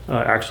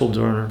 Axel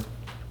Dorner,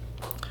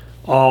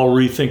 all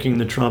rethinking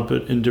the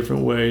trumpet in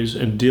different ways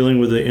and dealing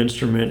with the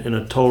instrument in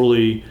a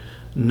totally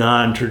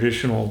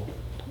non-traditional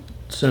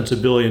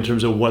sensibility in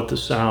terms of what the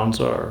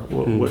sounds are,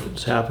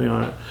 what's happening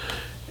on it.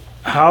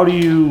 How do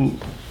you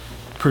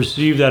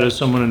perceive that as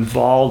someone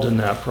involved in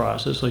that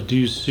process? Like, do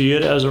you see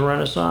it as a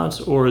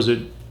renaissance, or is it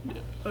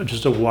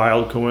just a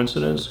wild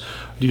coincidence?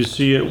 Do you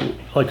see it,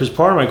 like, because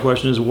part of my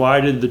question is,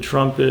 why did the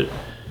trumpet,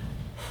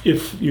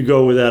 if you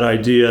go with that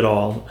idea at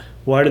all,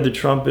 why did the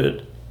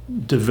trumpet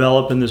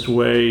develop in this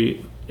way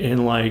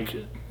in like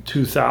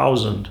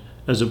 2000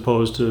 as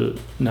opposed to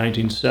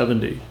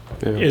 1970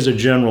 as a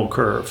general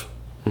curve?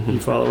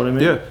 You follow what I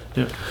mean?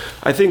 Yeah.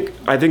 I think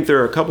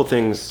there are a couple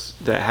things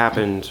that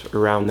happened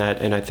around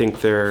that, and I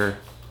think there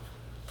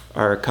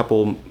are a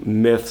couple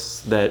myths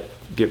that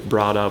get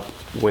brought up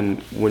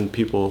when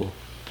people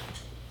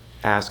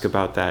ask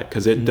about that,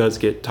 because it does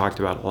get talked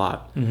about a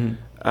lot.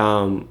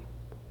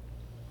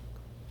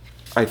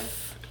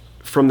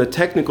 From the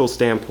technical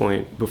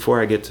standpoint,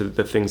 before I get to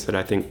the things that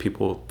I think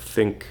people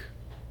think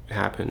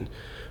happened,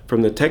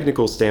 from the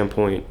technical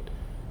standpoint,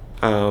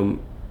 all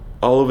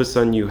of a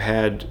sudden you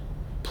had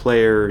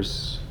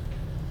players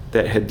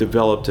that had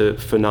developed a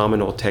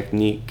phenomenal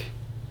technique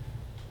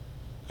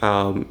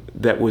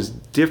that was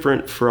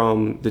different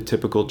from the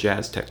typical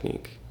jazz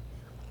technique.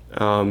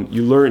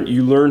 You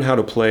learn how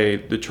to play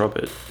the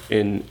trumpet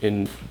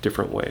in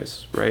different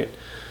ways, right?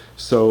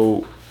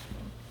 So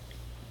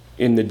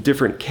in the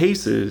different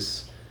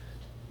cases,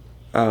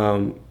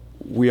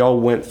 we all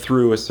went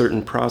through a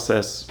certain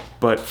process,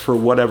 but for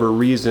whatever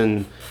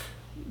reason,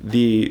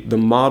 the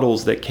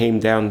models that came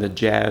down the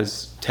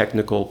jazz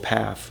technical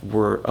path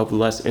were of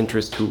less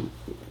interest to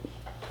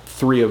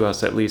three of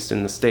us, at least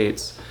in the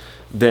States,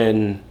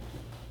 than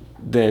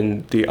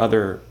the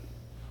other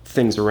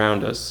things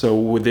around us. So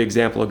with the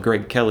example of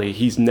Greg Kelly,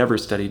 he's never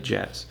studied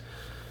jazz.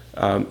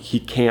 He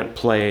can't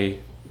play,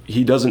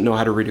 he doesn't know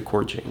how to read a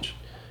chord change.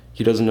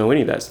 He doesn't know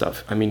any of that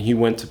stuff. I mean, he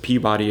went to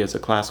Peabody as a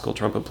classical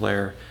trumpet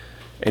player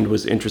and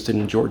was interested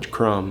in George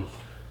Crumb,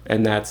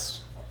 and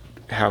that's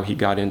how he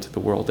got into the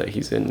world that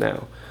he's in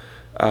now.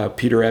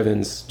 Peter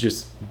Evans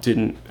just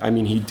didn't, I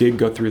mean, he did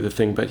go through the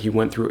thing, but he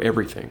went through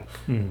everything.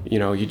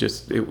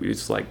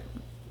 It's like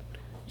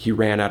he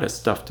ran out of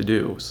stuff to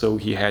do, so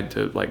he had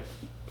to like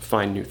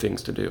find new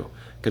things to do,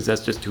 because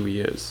that's just who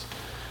he is.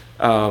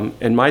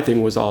 And my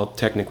thing was all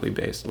technically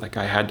based. Like,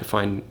 I had to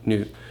find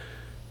new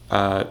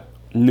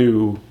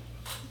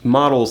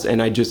models,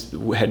 and I just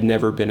had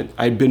never been,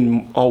 I'd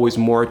been always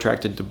more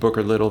attracted to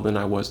Booker Little than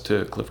I was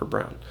to Clifford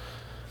Brown.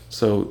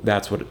 So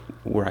that's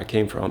where I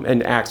came from.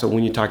 And Axel,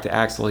 when you talk to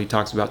Axel, he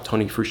talks about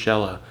Tony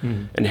Frusciella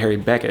and Harry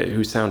Beckett,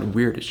 who sound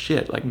weird as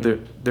shit. Like,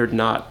 they're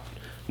not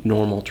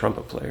normal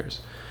trumpet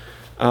players.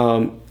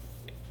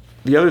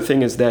 The other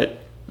thing is that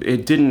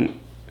it didn't,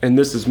 and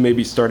this is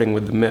maybe starting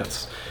with the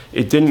myths,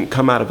 it didn't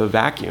come out of a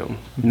vacuum.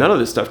 None of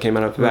this stuff came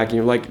out of a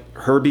vacuum. Like,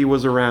 Herbie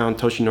was around,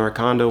 Toshinori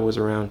Kondo was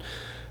around,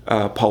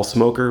 Paul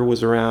Smoker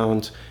was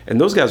around,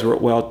 and those guys were,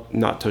 well,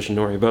 not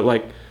Toshinori, but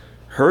like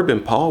Herb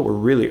and Paul were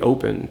really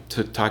open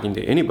to talking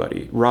to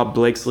anybody. Rob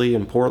Blakesley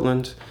in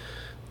Portland,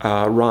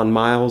 Ron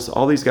Miles,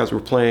 all these guys were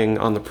playing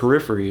on the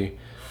periphery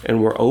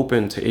and were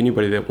open to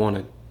anybody that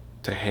wanted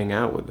to hang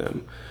out with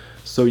them.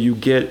 So you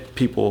get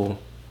people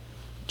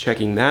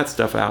checking that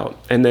stuff out,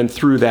 and then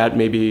through that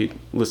maybe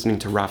listening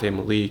to Rafi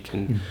Malik.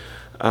 And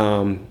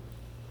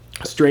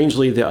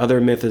strangely, the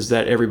other myth is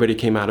that everybody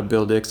came out of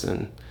Bill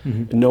Dixon.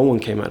 No one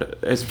came out of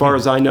it. As far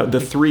as I know, the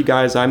three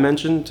guys I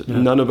mentioned,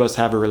 none of us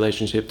have a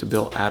relationship to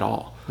Bill at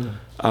all.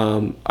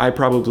 I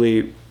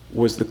probably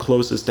was the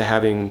closest to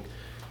having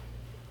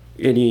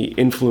any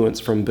influence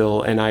from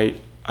Bill, and I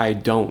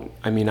don't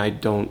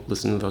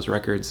listen to those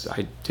records.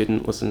 I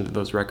didn't listen to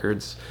those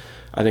records.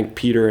 I think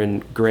Peter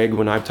and Greg,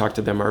 when I've talked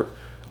to them, are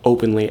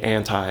openly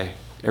anti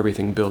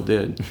everything Bill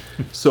did.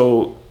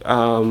 So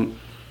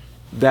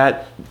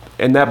that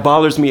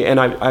bothers me, and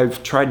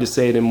I've tried to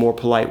say it in more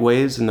polite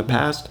ways in the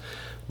past,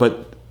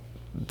 but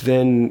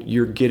then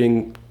you're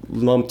getting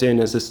lumped in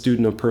as a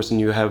student of a person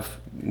you have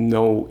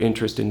no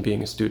interest in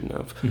being a student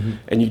of,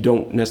 and you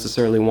don't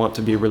necessarily want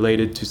to be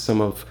related to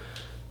some of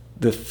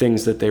the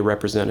things that they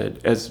represented.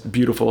 As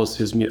beautiful as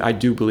his music, I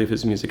do believe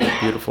his music is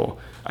beautiful.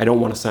 I don't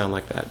want to sound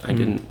like that. I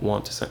didn't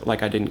want to sound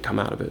like, I didn't come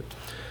out of it.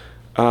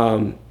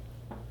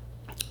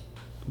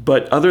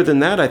 But other than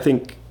that, I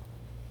think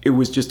it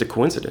was just a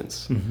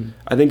coincidence.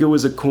 I think it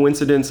was a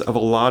coincidence of a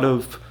lot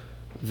of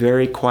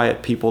very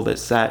quiet people that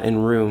sat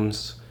in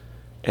rooms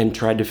and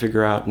tried to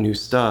figure out new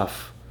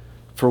stuff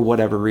for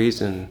whatever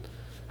reason.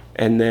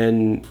 And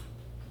then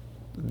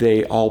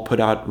they all put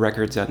out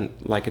records in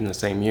the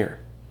same year.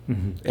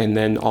 And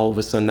then all of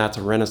a sudden that's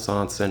a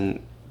renaissance and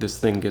this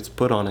thing gets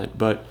put on it.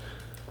 But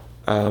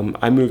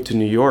I moved to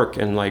New York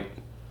and like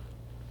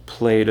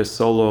played a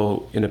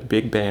solo in a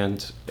big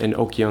band, and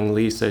Ok-Young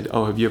Lee said,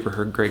 "Oh, have you ever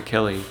heard Greg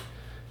Kelly?"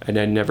 And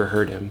I'd never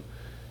heard him.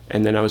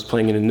 And then I was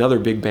playing in another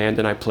big band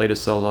and I played a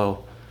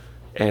solo,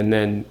 and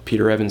then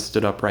Peter Evans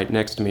stood up right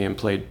next to me and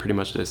played pretty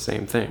much the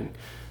same thing.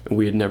 And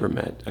we had never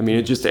met. I mean,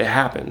 it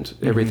happened.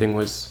 Everything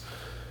was,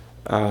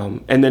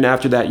 and then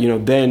after that,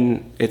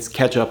 then it's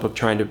catch up of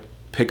trying to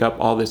pick up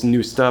all this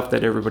new stuff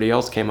that everybody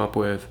else came up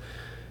with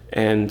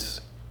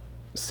and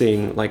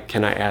seeing like,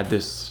 can I add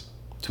this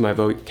to my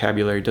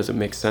vocabulary? Does it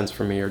make sense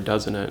for me or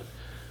doesn't it?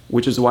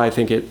 Which is why I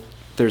think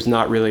there's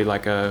not really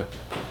like a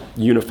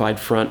unified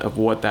front of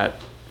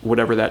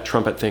whatever that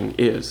trumpet thing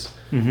is.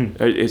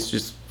 It's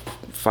just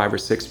 5 or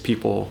 6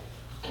 people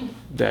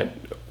that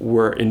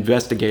were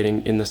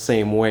investigating in the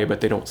same way, but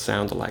they don't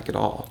sound alike at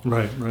all.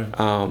 Right.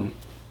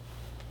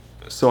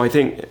 So I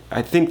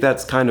think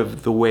that's kind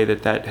of the way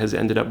that has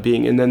ended up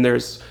being. And then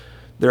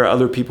there are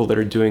other people that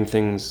are doing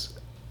things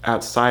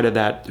outside of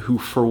that who,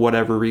 for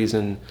whatever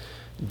reason,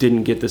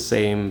 didn't get the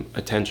same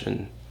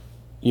attention.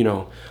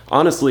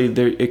 Honestly,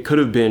 it could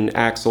have been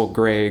Axel,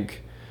 Greg,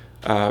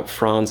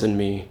 Franz, and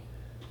me,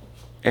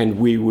 and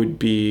we would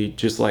be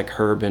just like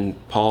Herb and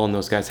Paul and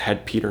those guys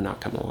had Peter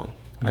not come along.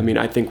 I mean,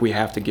 I think we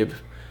have to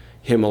give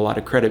him a lot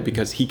of credit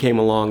because he came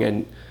along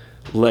and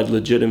led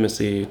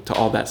legitimacy to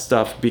all that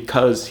stuff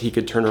because he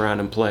could turn around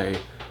and play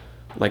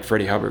like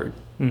Freddie Hubbard.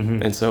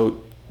 And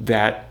so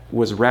that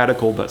was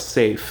radical but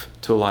safe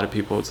to a lot of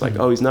people. It's like,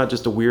 oh, he's not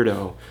just a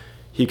weirdo.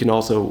 He can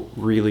also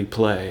really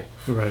play.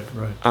 Right.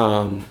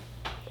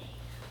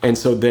 And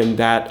so then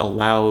that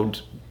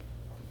allowed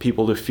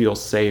people to feel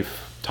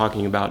safe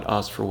talking about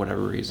us for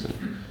whatever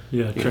reason.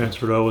 Yeah,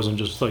 Transferred O wasn't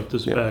just like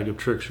this bag of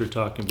tricks you're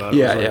talking about.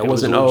 It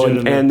wasn't,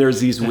 and there's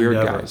these weird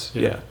guys.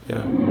 Yeah.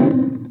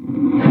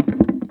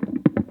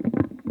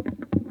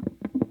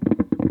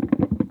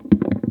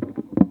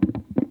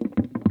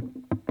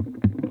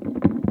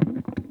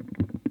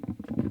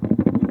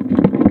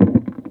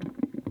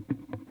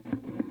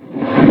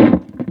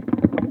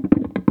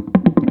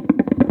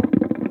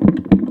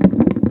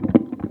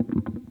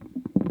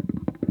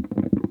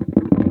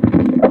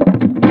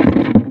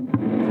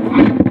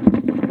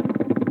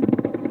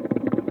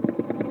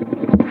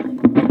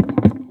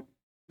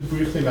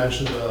 Briefly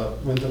mentioned the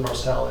Wynton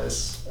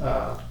Marsalis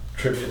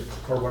tribute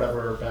or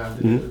whatever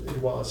band it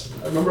was.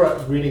 And I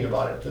remember reading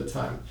about it at the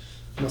time,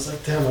 and I was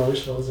like, "Damn, I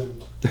wish I was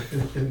in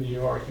New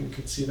York and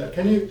could see that."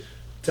 Can you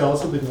tell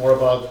us a bit more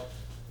about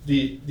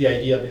the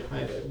idea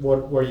behind it?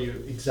 What were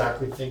you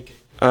exactly thinking?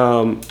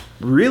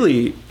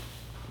 Really,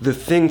 the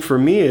thing for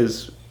me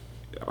is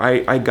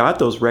I got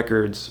those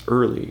records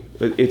early.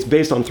 It's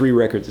based on 3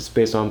 records. It's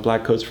based on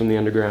Black Coats from the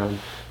Underground,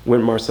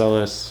 Wynton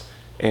Marsalis,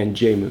 and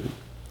J Moon,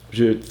 which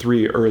are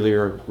 3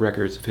 earlier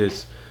records of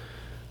his.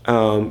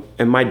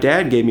 And my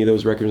dad gave me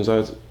those records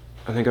when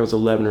I think I was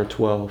 11 or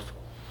 12.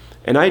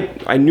 And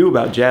I knew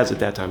about jazz at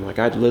that time. Like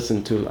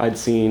I'd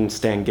seen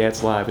Stan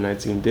Getz live and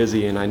I'd seen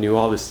Dizzy and I knew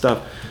all this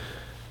stuff.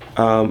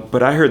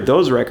 But I heard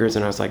those records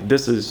and I was like,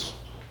 this is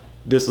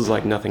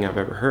like nothing I've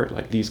ever heard.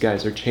 Like these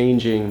guys are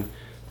changing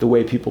the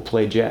way people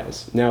play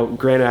jazz. Now,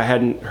 granted, I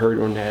hadn't heard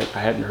Ornette, I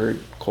hadn't heard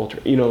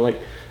Coltrane, I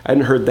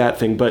hadn't heard that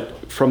thing.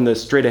 But from the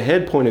straight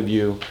ahead point of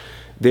view,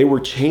 they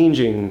were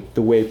changing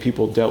the way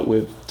people dealt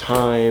with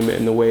time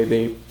and the way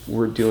they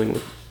were dealing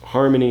with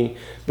harmony,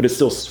 but it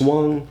still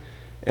swung.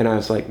 And I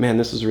was like, man,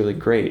 this is really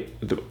great.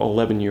 The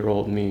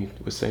 11-year-old me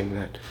was saying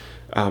that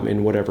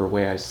in whatever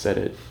way I said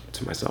it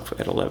to myself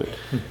at 11.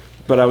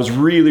 But I was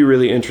really,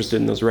 really interested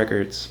in those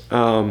records,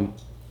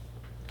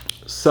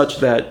 such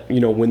that,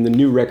 when the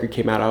new record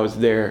came out, I was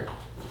there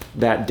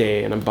that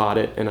day and I bought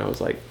it and I was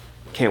like,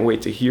 can't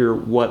wait to hear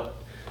what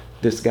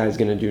this guy's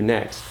gonna do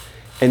next.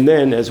 And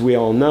then, as we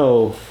all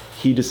know,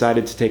 he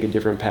decided to take a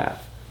different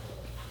path.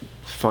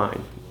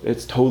 Fine,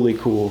 it's totally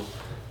cool.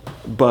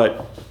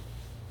 But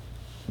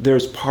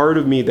there's part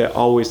of me that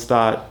always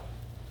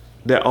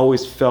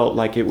felt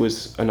like it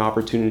was an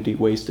opportunity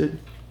wasted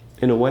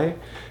in a way.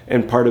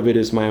 And part of it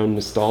is my own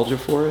nostalgia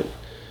for it.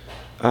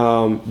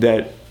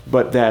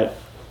 That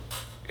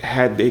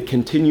had they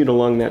continued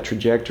along that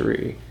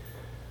trajectory,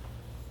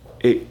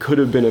 it could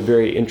have been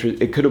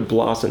it could have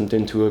blossomed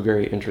into a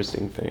very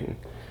interesting thing.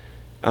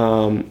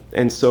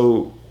 And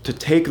so to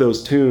take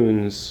those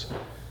tunes,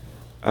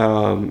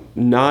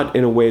 not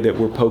in a way that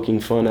we're poking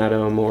fun at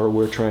them or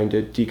we're trying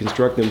to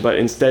deconstruct them, but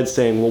instead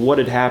saying, well, what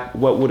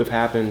would have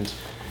happened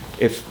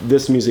if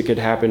this music had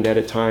happened at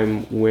a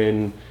time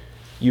when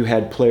you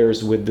had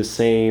players with the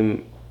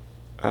same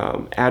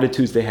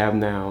attitudes they have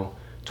now,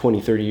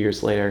 20, 30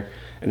 years later,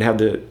 and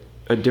have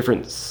a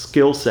different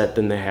skill set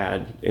than they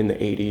had in the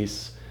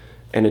 80s,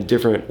 and a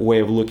different way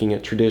of looking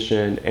at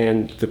tradition,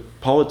 and the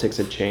politics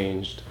had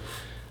changed.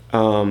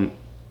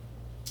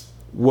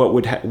 what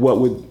would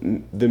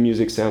the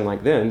music sound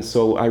like then?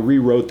 So I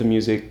rewrote the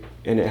music,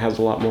 and it has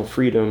a lot more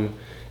freedom.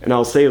 And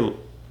I'll say,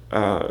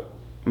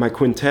 my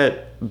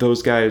quintet,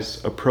 those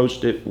guys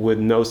approached it with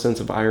no sense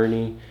of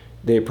irony.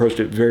 They approached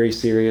it very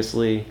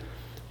seriously,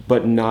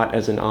 but not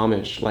as an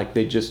homage. Like,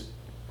 they just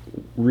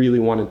really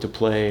wanted to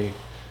play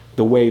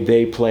the way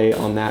they play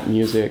on that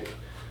music,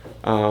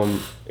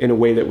 in a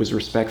way that was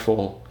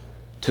respectful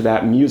to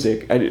that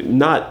music.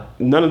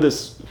 None of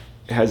this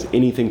has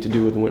anything to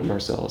do with Wynton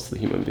Marsalis, the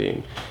human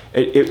being.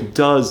 It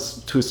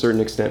does to a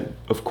certain extent,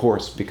 of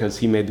course, because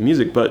he made the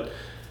music, but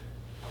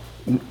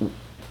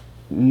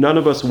none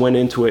of us went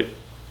into it,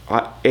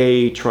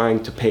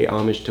 trying to pay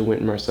homage to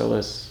Wynton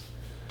Marsalis,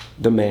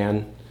 the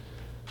man,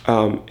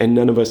 and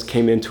none of us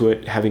came into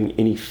it having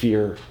any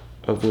fear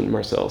of Wynton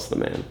Marsalis, the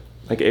man.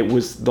 Like, it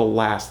was the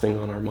last thing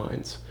on our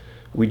minds.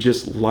 We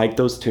just liked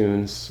those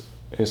tunes,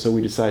 and so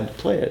we decided to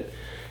play it.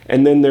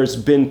 And then there's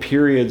been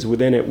periods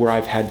within it where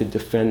I've had to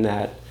defend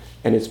that,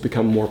 and it's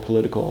become more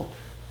political.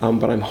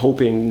 But I'm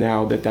hoping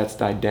now that that's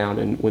died down,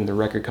 and when the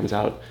record comes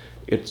out,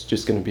 it's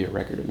just going to be a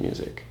record of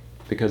music.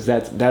 Because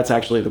that's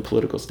actually the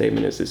political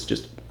statement, is it's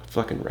just a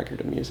fucking record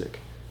of music.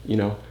 You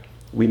know,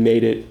 we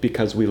made it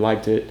because we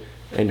liked it,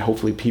 and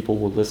hopefully people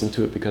will listen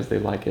to it because they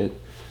like it.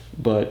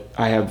 But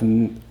I have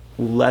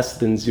less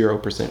than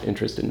 0%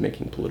 interest in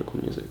making political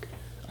music.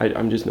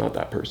 I'm just not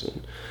that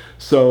person.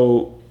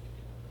 So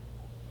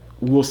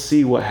we'll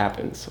see what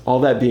happens. All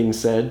that being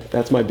said,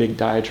 that's my big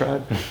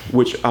diatribe,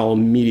 which I'll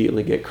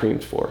immediately get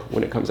creamed for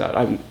when it comes out.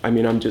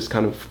 I'm just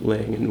kind of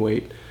laying in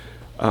wait.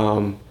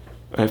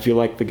 I feel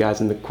like the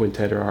guys in the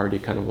quintet are already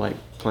kind of like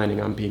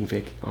planning on being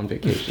on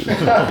vacation.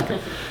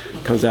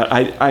 Comes out.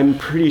 I'm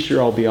pretty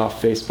sure I'll be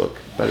off Facebook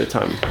by the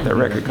time that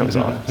record comes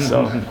on.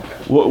 So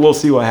we'll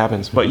see what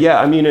happens. But yeah,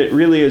 I mean, it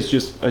really is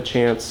just a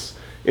chance.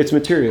 It's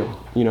material,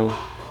 you know.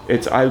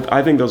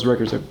 I think those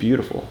records are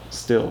beautiful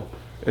still.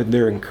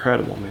 They're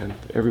incredible, man.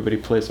 Everybody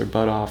plays their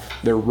butt off.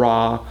 They're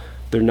raw.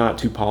 They're not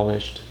too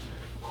polished.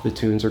 The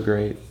tunes are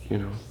great, you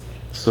know.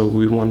 So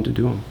we wanted to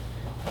do them.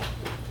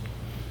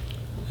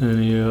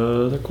 Any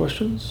other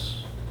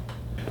questions?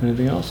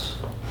 Anything else?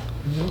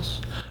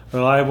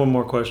 Well, I have one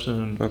more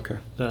question. Okay.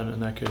 Then, in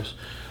that case,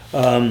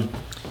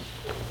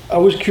 I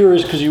was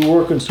curious because you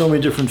work in so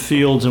many different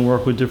fields and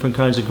work with different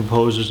kinds of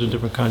composers and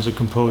different kinds of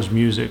composed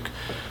music.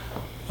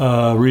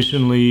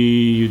 Recently,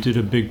 you did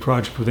a big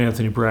project with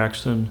Anthony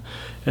Braxton,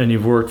 and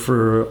you've worked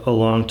for a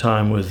long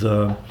time with,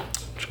 I'm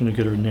just going to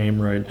get her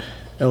name right,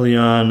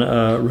 Eliane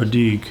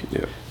Radigue,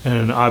 Yeah.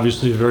 and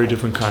obviously a very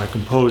different kind of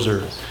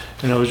composer.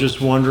 And I was just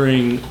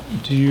wondering,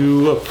 do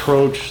you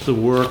approach the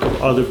work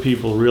of other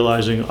people,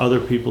 realizing other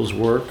people's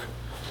work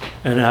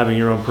and having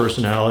your own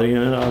personality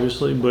in it,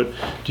 obviously, but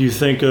do you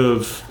think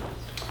of,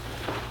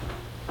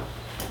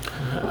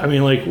 I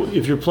mean, like,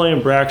 if you're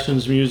playing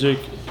Braxton's music,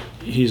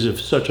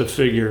 he's such a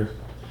figure,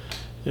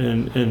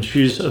 and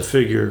she's a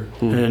figure,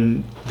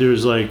 and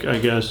there's, like, I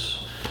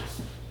guess,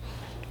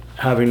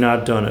 having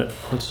not done it,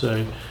 let's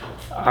say,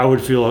 I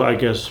would feel, I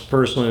guess,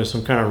 personally,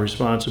 some kind of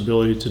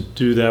responsibility to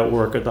do that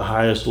work at the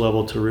highest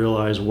level to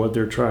realize what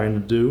they're trying to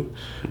do,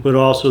 but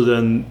also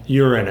then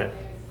you're in it.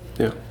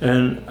 Yeah.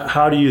 And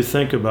how do you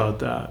think about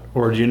that?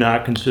 Or do you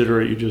not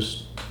consider it, you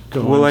just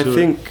go Well, I into it?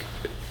 think...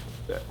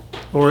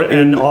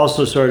 And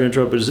also, sorry to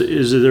interrupt,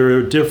 is there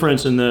a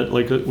difference in that,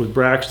 like with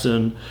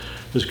Braxton,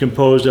 there's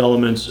composed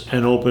elements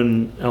and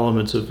open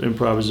elements of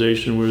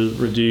improvisation, with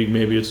Radigue,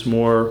 maybe it's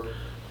more...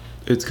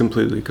 It's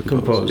completely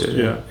composed.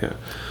 Yeah.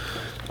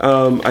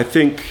 I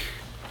think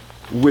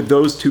with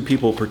those two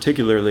people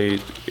particularly,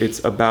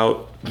 it's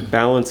about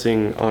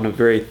balancing on a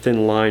very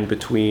thin line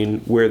between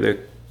where the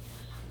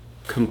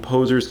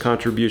composer's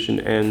contribution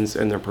ends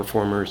and their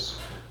performer's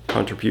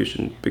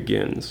contribution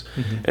begins.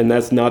 Mm-hmm. And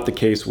that's not the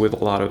case with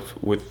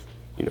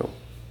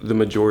the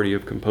majority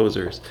of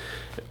composers,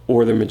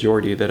 or the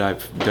majority that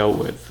I've dealt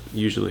with.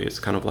 Usually it's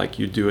kind of like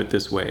you do it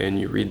this way and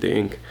you read the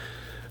ink,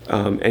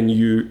 and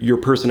your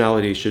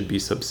personality should be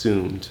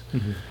subsumed.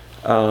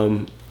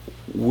 Mm-hmm.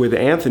 With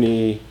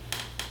Anthony,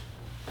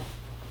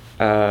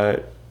 I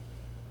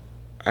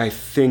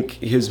think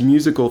his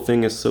musical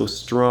thing is so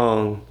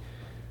strong,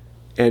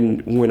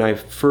 and when I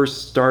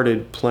first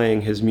started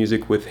playing his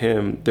music with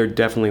him, there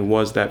definitely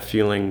was that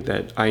feeling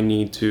that I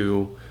need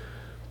to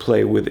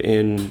play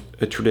within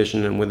a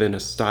tradition and within a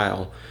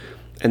style.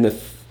 And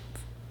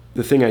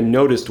the thing I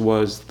noticed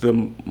was the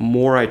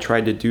more I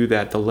tried to do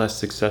that, the less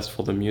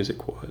successful the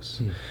music was.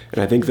 Mm.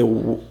 And I think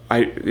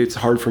it's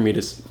hard for me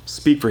to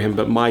speak for him,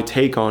 but my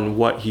take on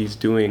what he's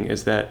doing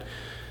is that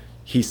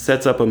he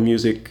sets up a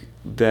music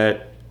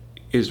that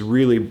is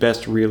really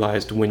best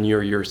realized when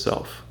you're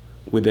yourself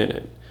within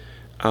it.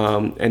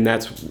 And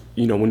that's,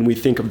 when we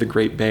think of the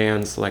great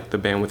bands, like the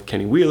band with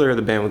Kenny Wheeler,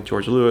 the band with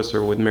George Lewis,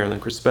 or with Marilyn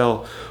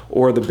Crispell,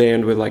 or the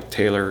band with like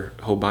Taylor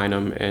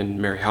Hobynum and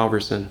Mary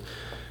Halverson,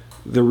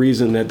 the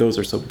reason that those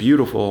are so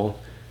beautiful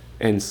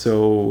and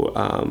so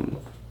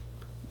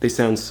they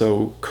sound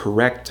so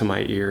correct to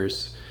my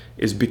ears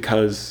is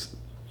because,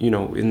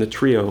 in the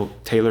trio,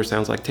 Taylor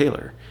sounds like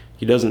Taylor.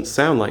 He doesn't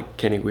sound like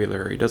Kenny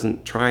Wheeler. He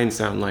doesn't try and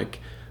sound like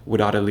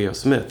Wadada Leo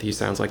Smith. He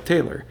sounds like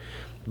Taylor.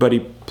 But he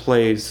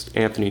plays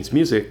Anthony's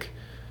music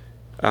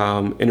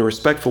in a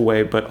respectful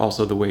way, but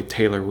also the way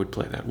Taylor would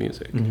play that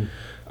music.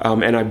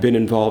 And I've been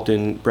involved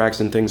in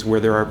Braxton things where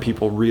there are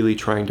people really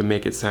trying to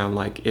make it sound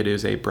like it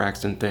is a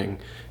Braxton thing.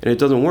 And it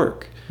doesn't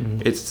work.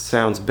 It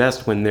sounds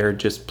best when they're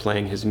just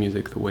playing his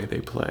music the way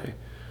they play.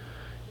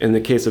 In the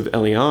case of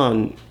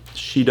Eliane,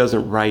 she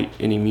doesn't write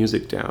any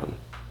music down.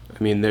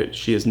 I mean,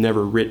 she has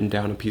never written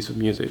down a piece of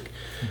music.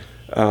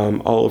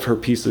 All of her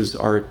pieces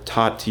are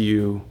taught to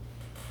you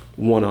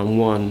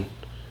one-on-one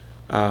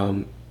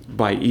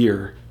by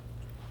ear,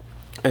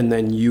 and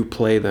then you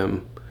play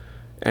them,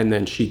 and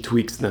then she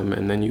tweaks them,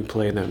 and then you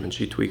play them, and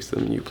she tweaks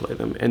them, and you play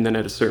them. And then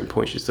at a certain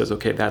point she says,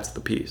 okay, that's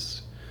the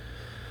piece.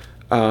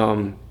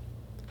 Now,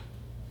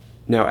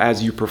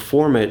 as you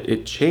perform it,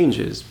 it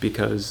changes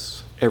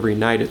because every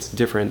night it's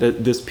different.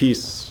 This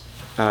piece,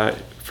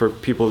 for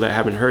people that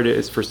haven't heard it,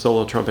 is for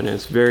solo trumpet, and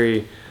it's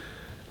very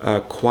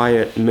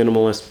quiet,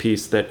 minimalist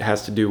piece that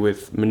has to do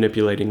with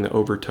manipulating the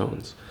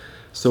overtones.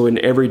 So in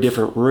every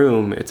different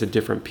room, it's a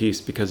different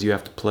piece because you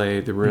have to play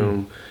the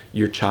room.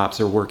 Your chops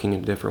are working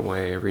in a different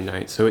way every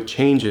night. So it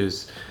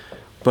changes,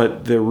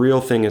 but the real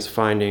thing is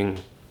finding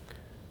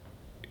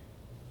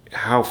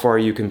how far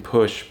you can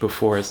push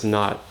before it's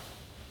not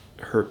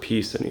her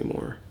piece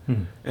anymore.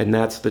 And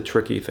that's the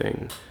tricky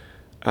thing.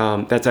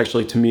 That's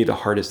actually, to me, the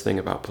hardest thing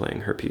about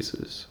playing her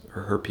pieces,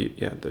 or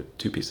the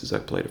two pieces I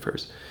played at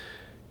first,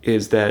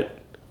 is that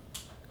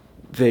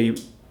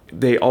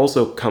they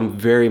also come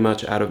very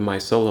much out of my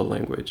solo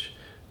language.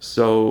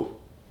 So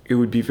it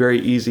would be very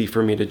easy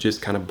for me to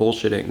just kind of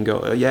bullshit it and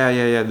go, oh,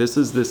 yeah, this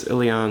is this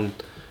Eliane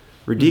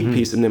Radique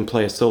piece, and then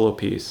play a solo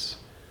piece.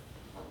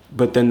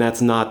 But then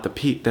that's not the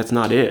piece, that's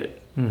not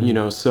it, you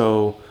know?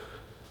 So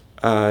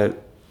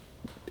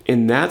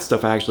in that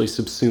stuff, I actually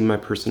subsume my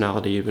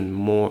personality even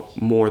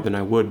more than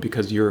I would,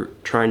 because you're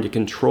trying to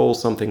control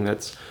something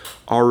that's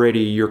already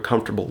your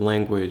comfortable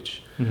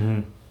language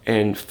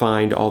and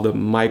find all the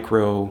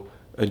micro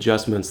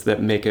adjustments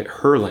that make it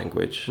her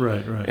language,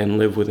 Right. and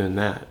live within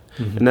that.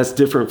 And that's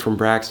different from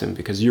Braxton,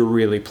 because you're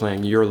really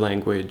playing your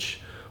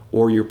language,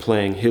 or you're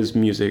playing his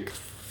music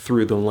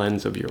through the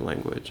lens of your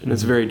language, and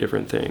it's a very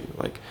different thing.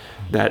 Like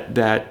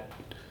that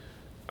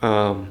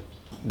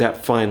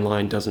fine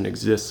line doesn't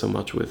exist so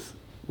much with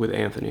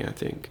Anthony, I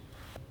think.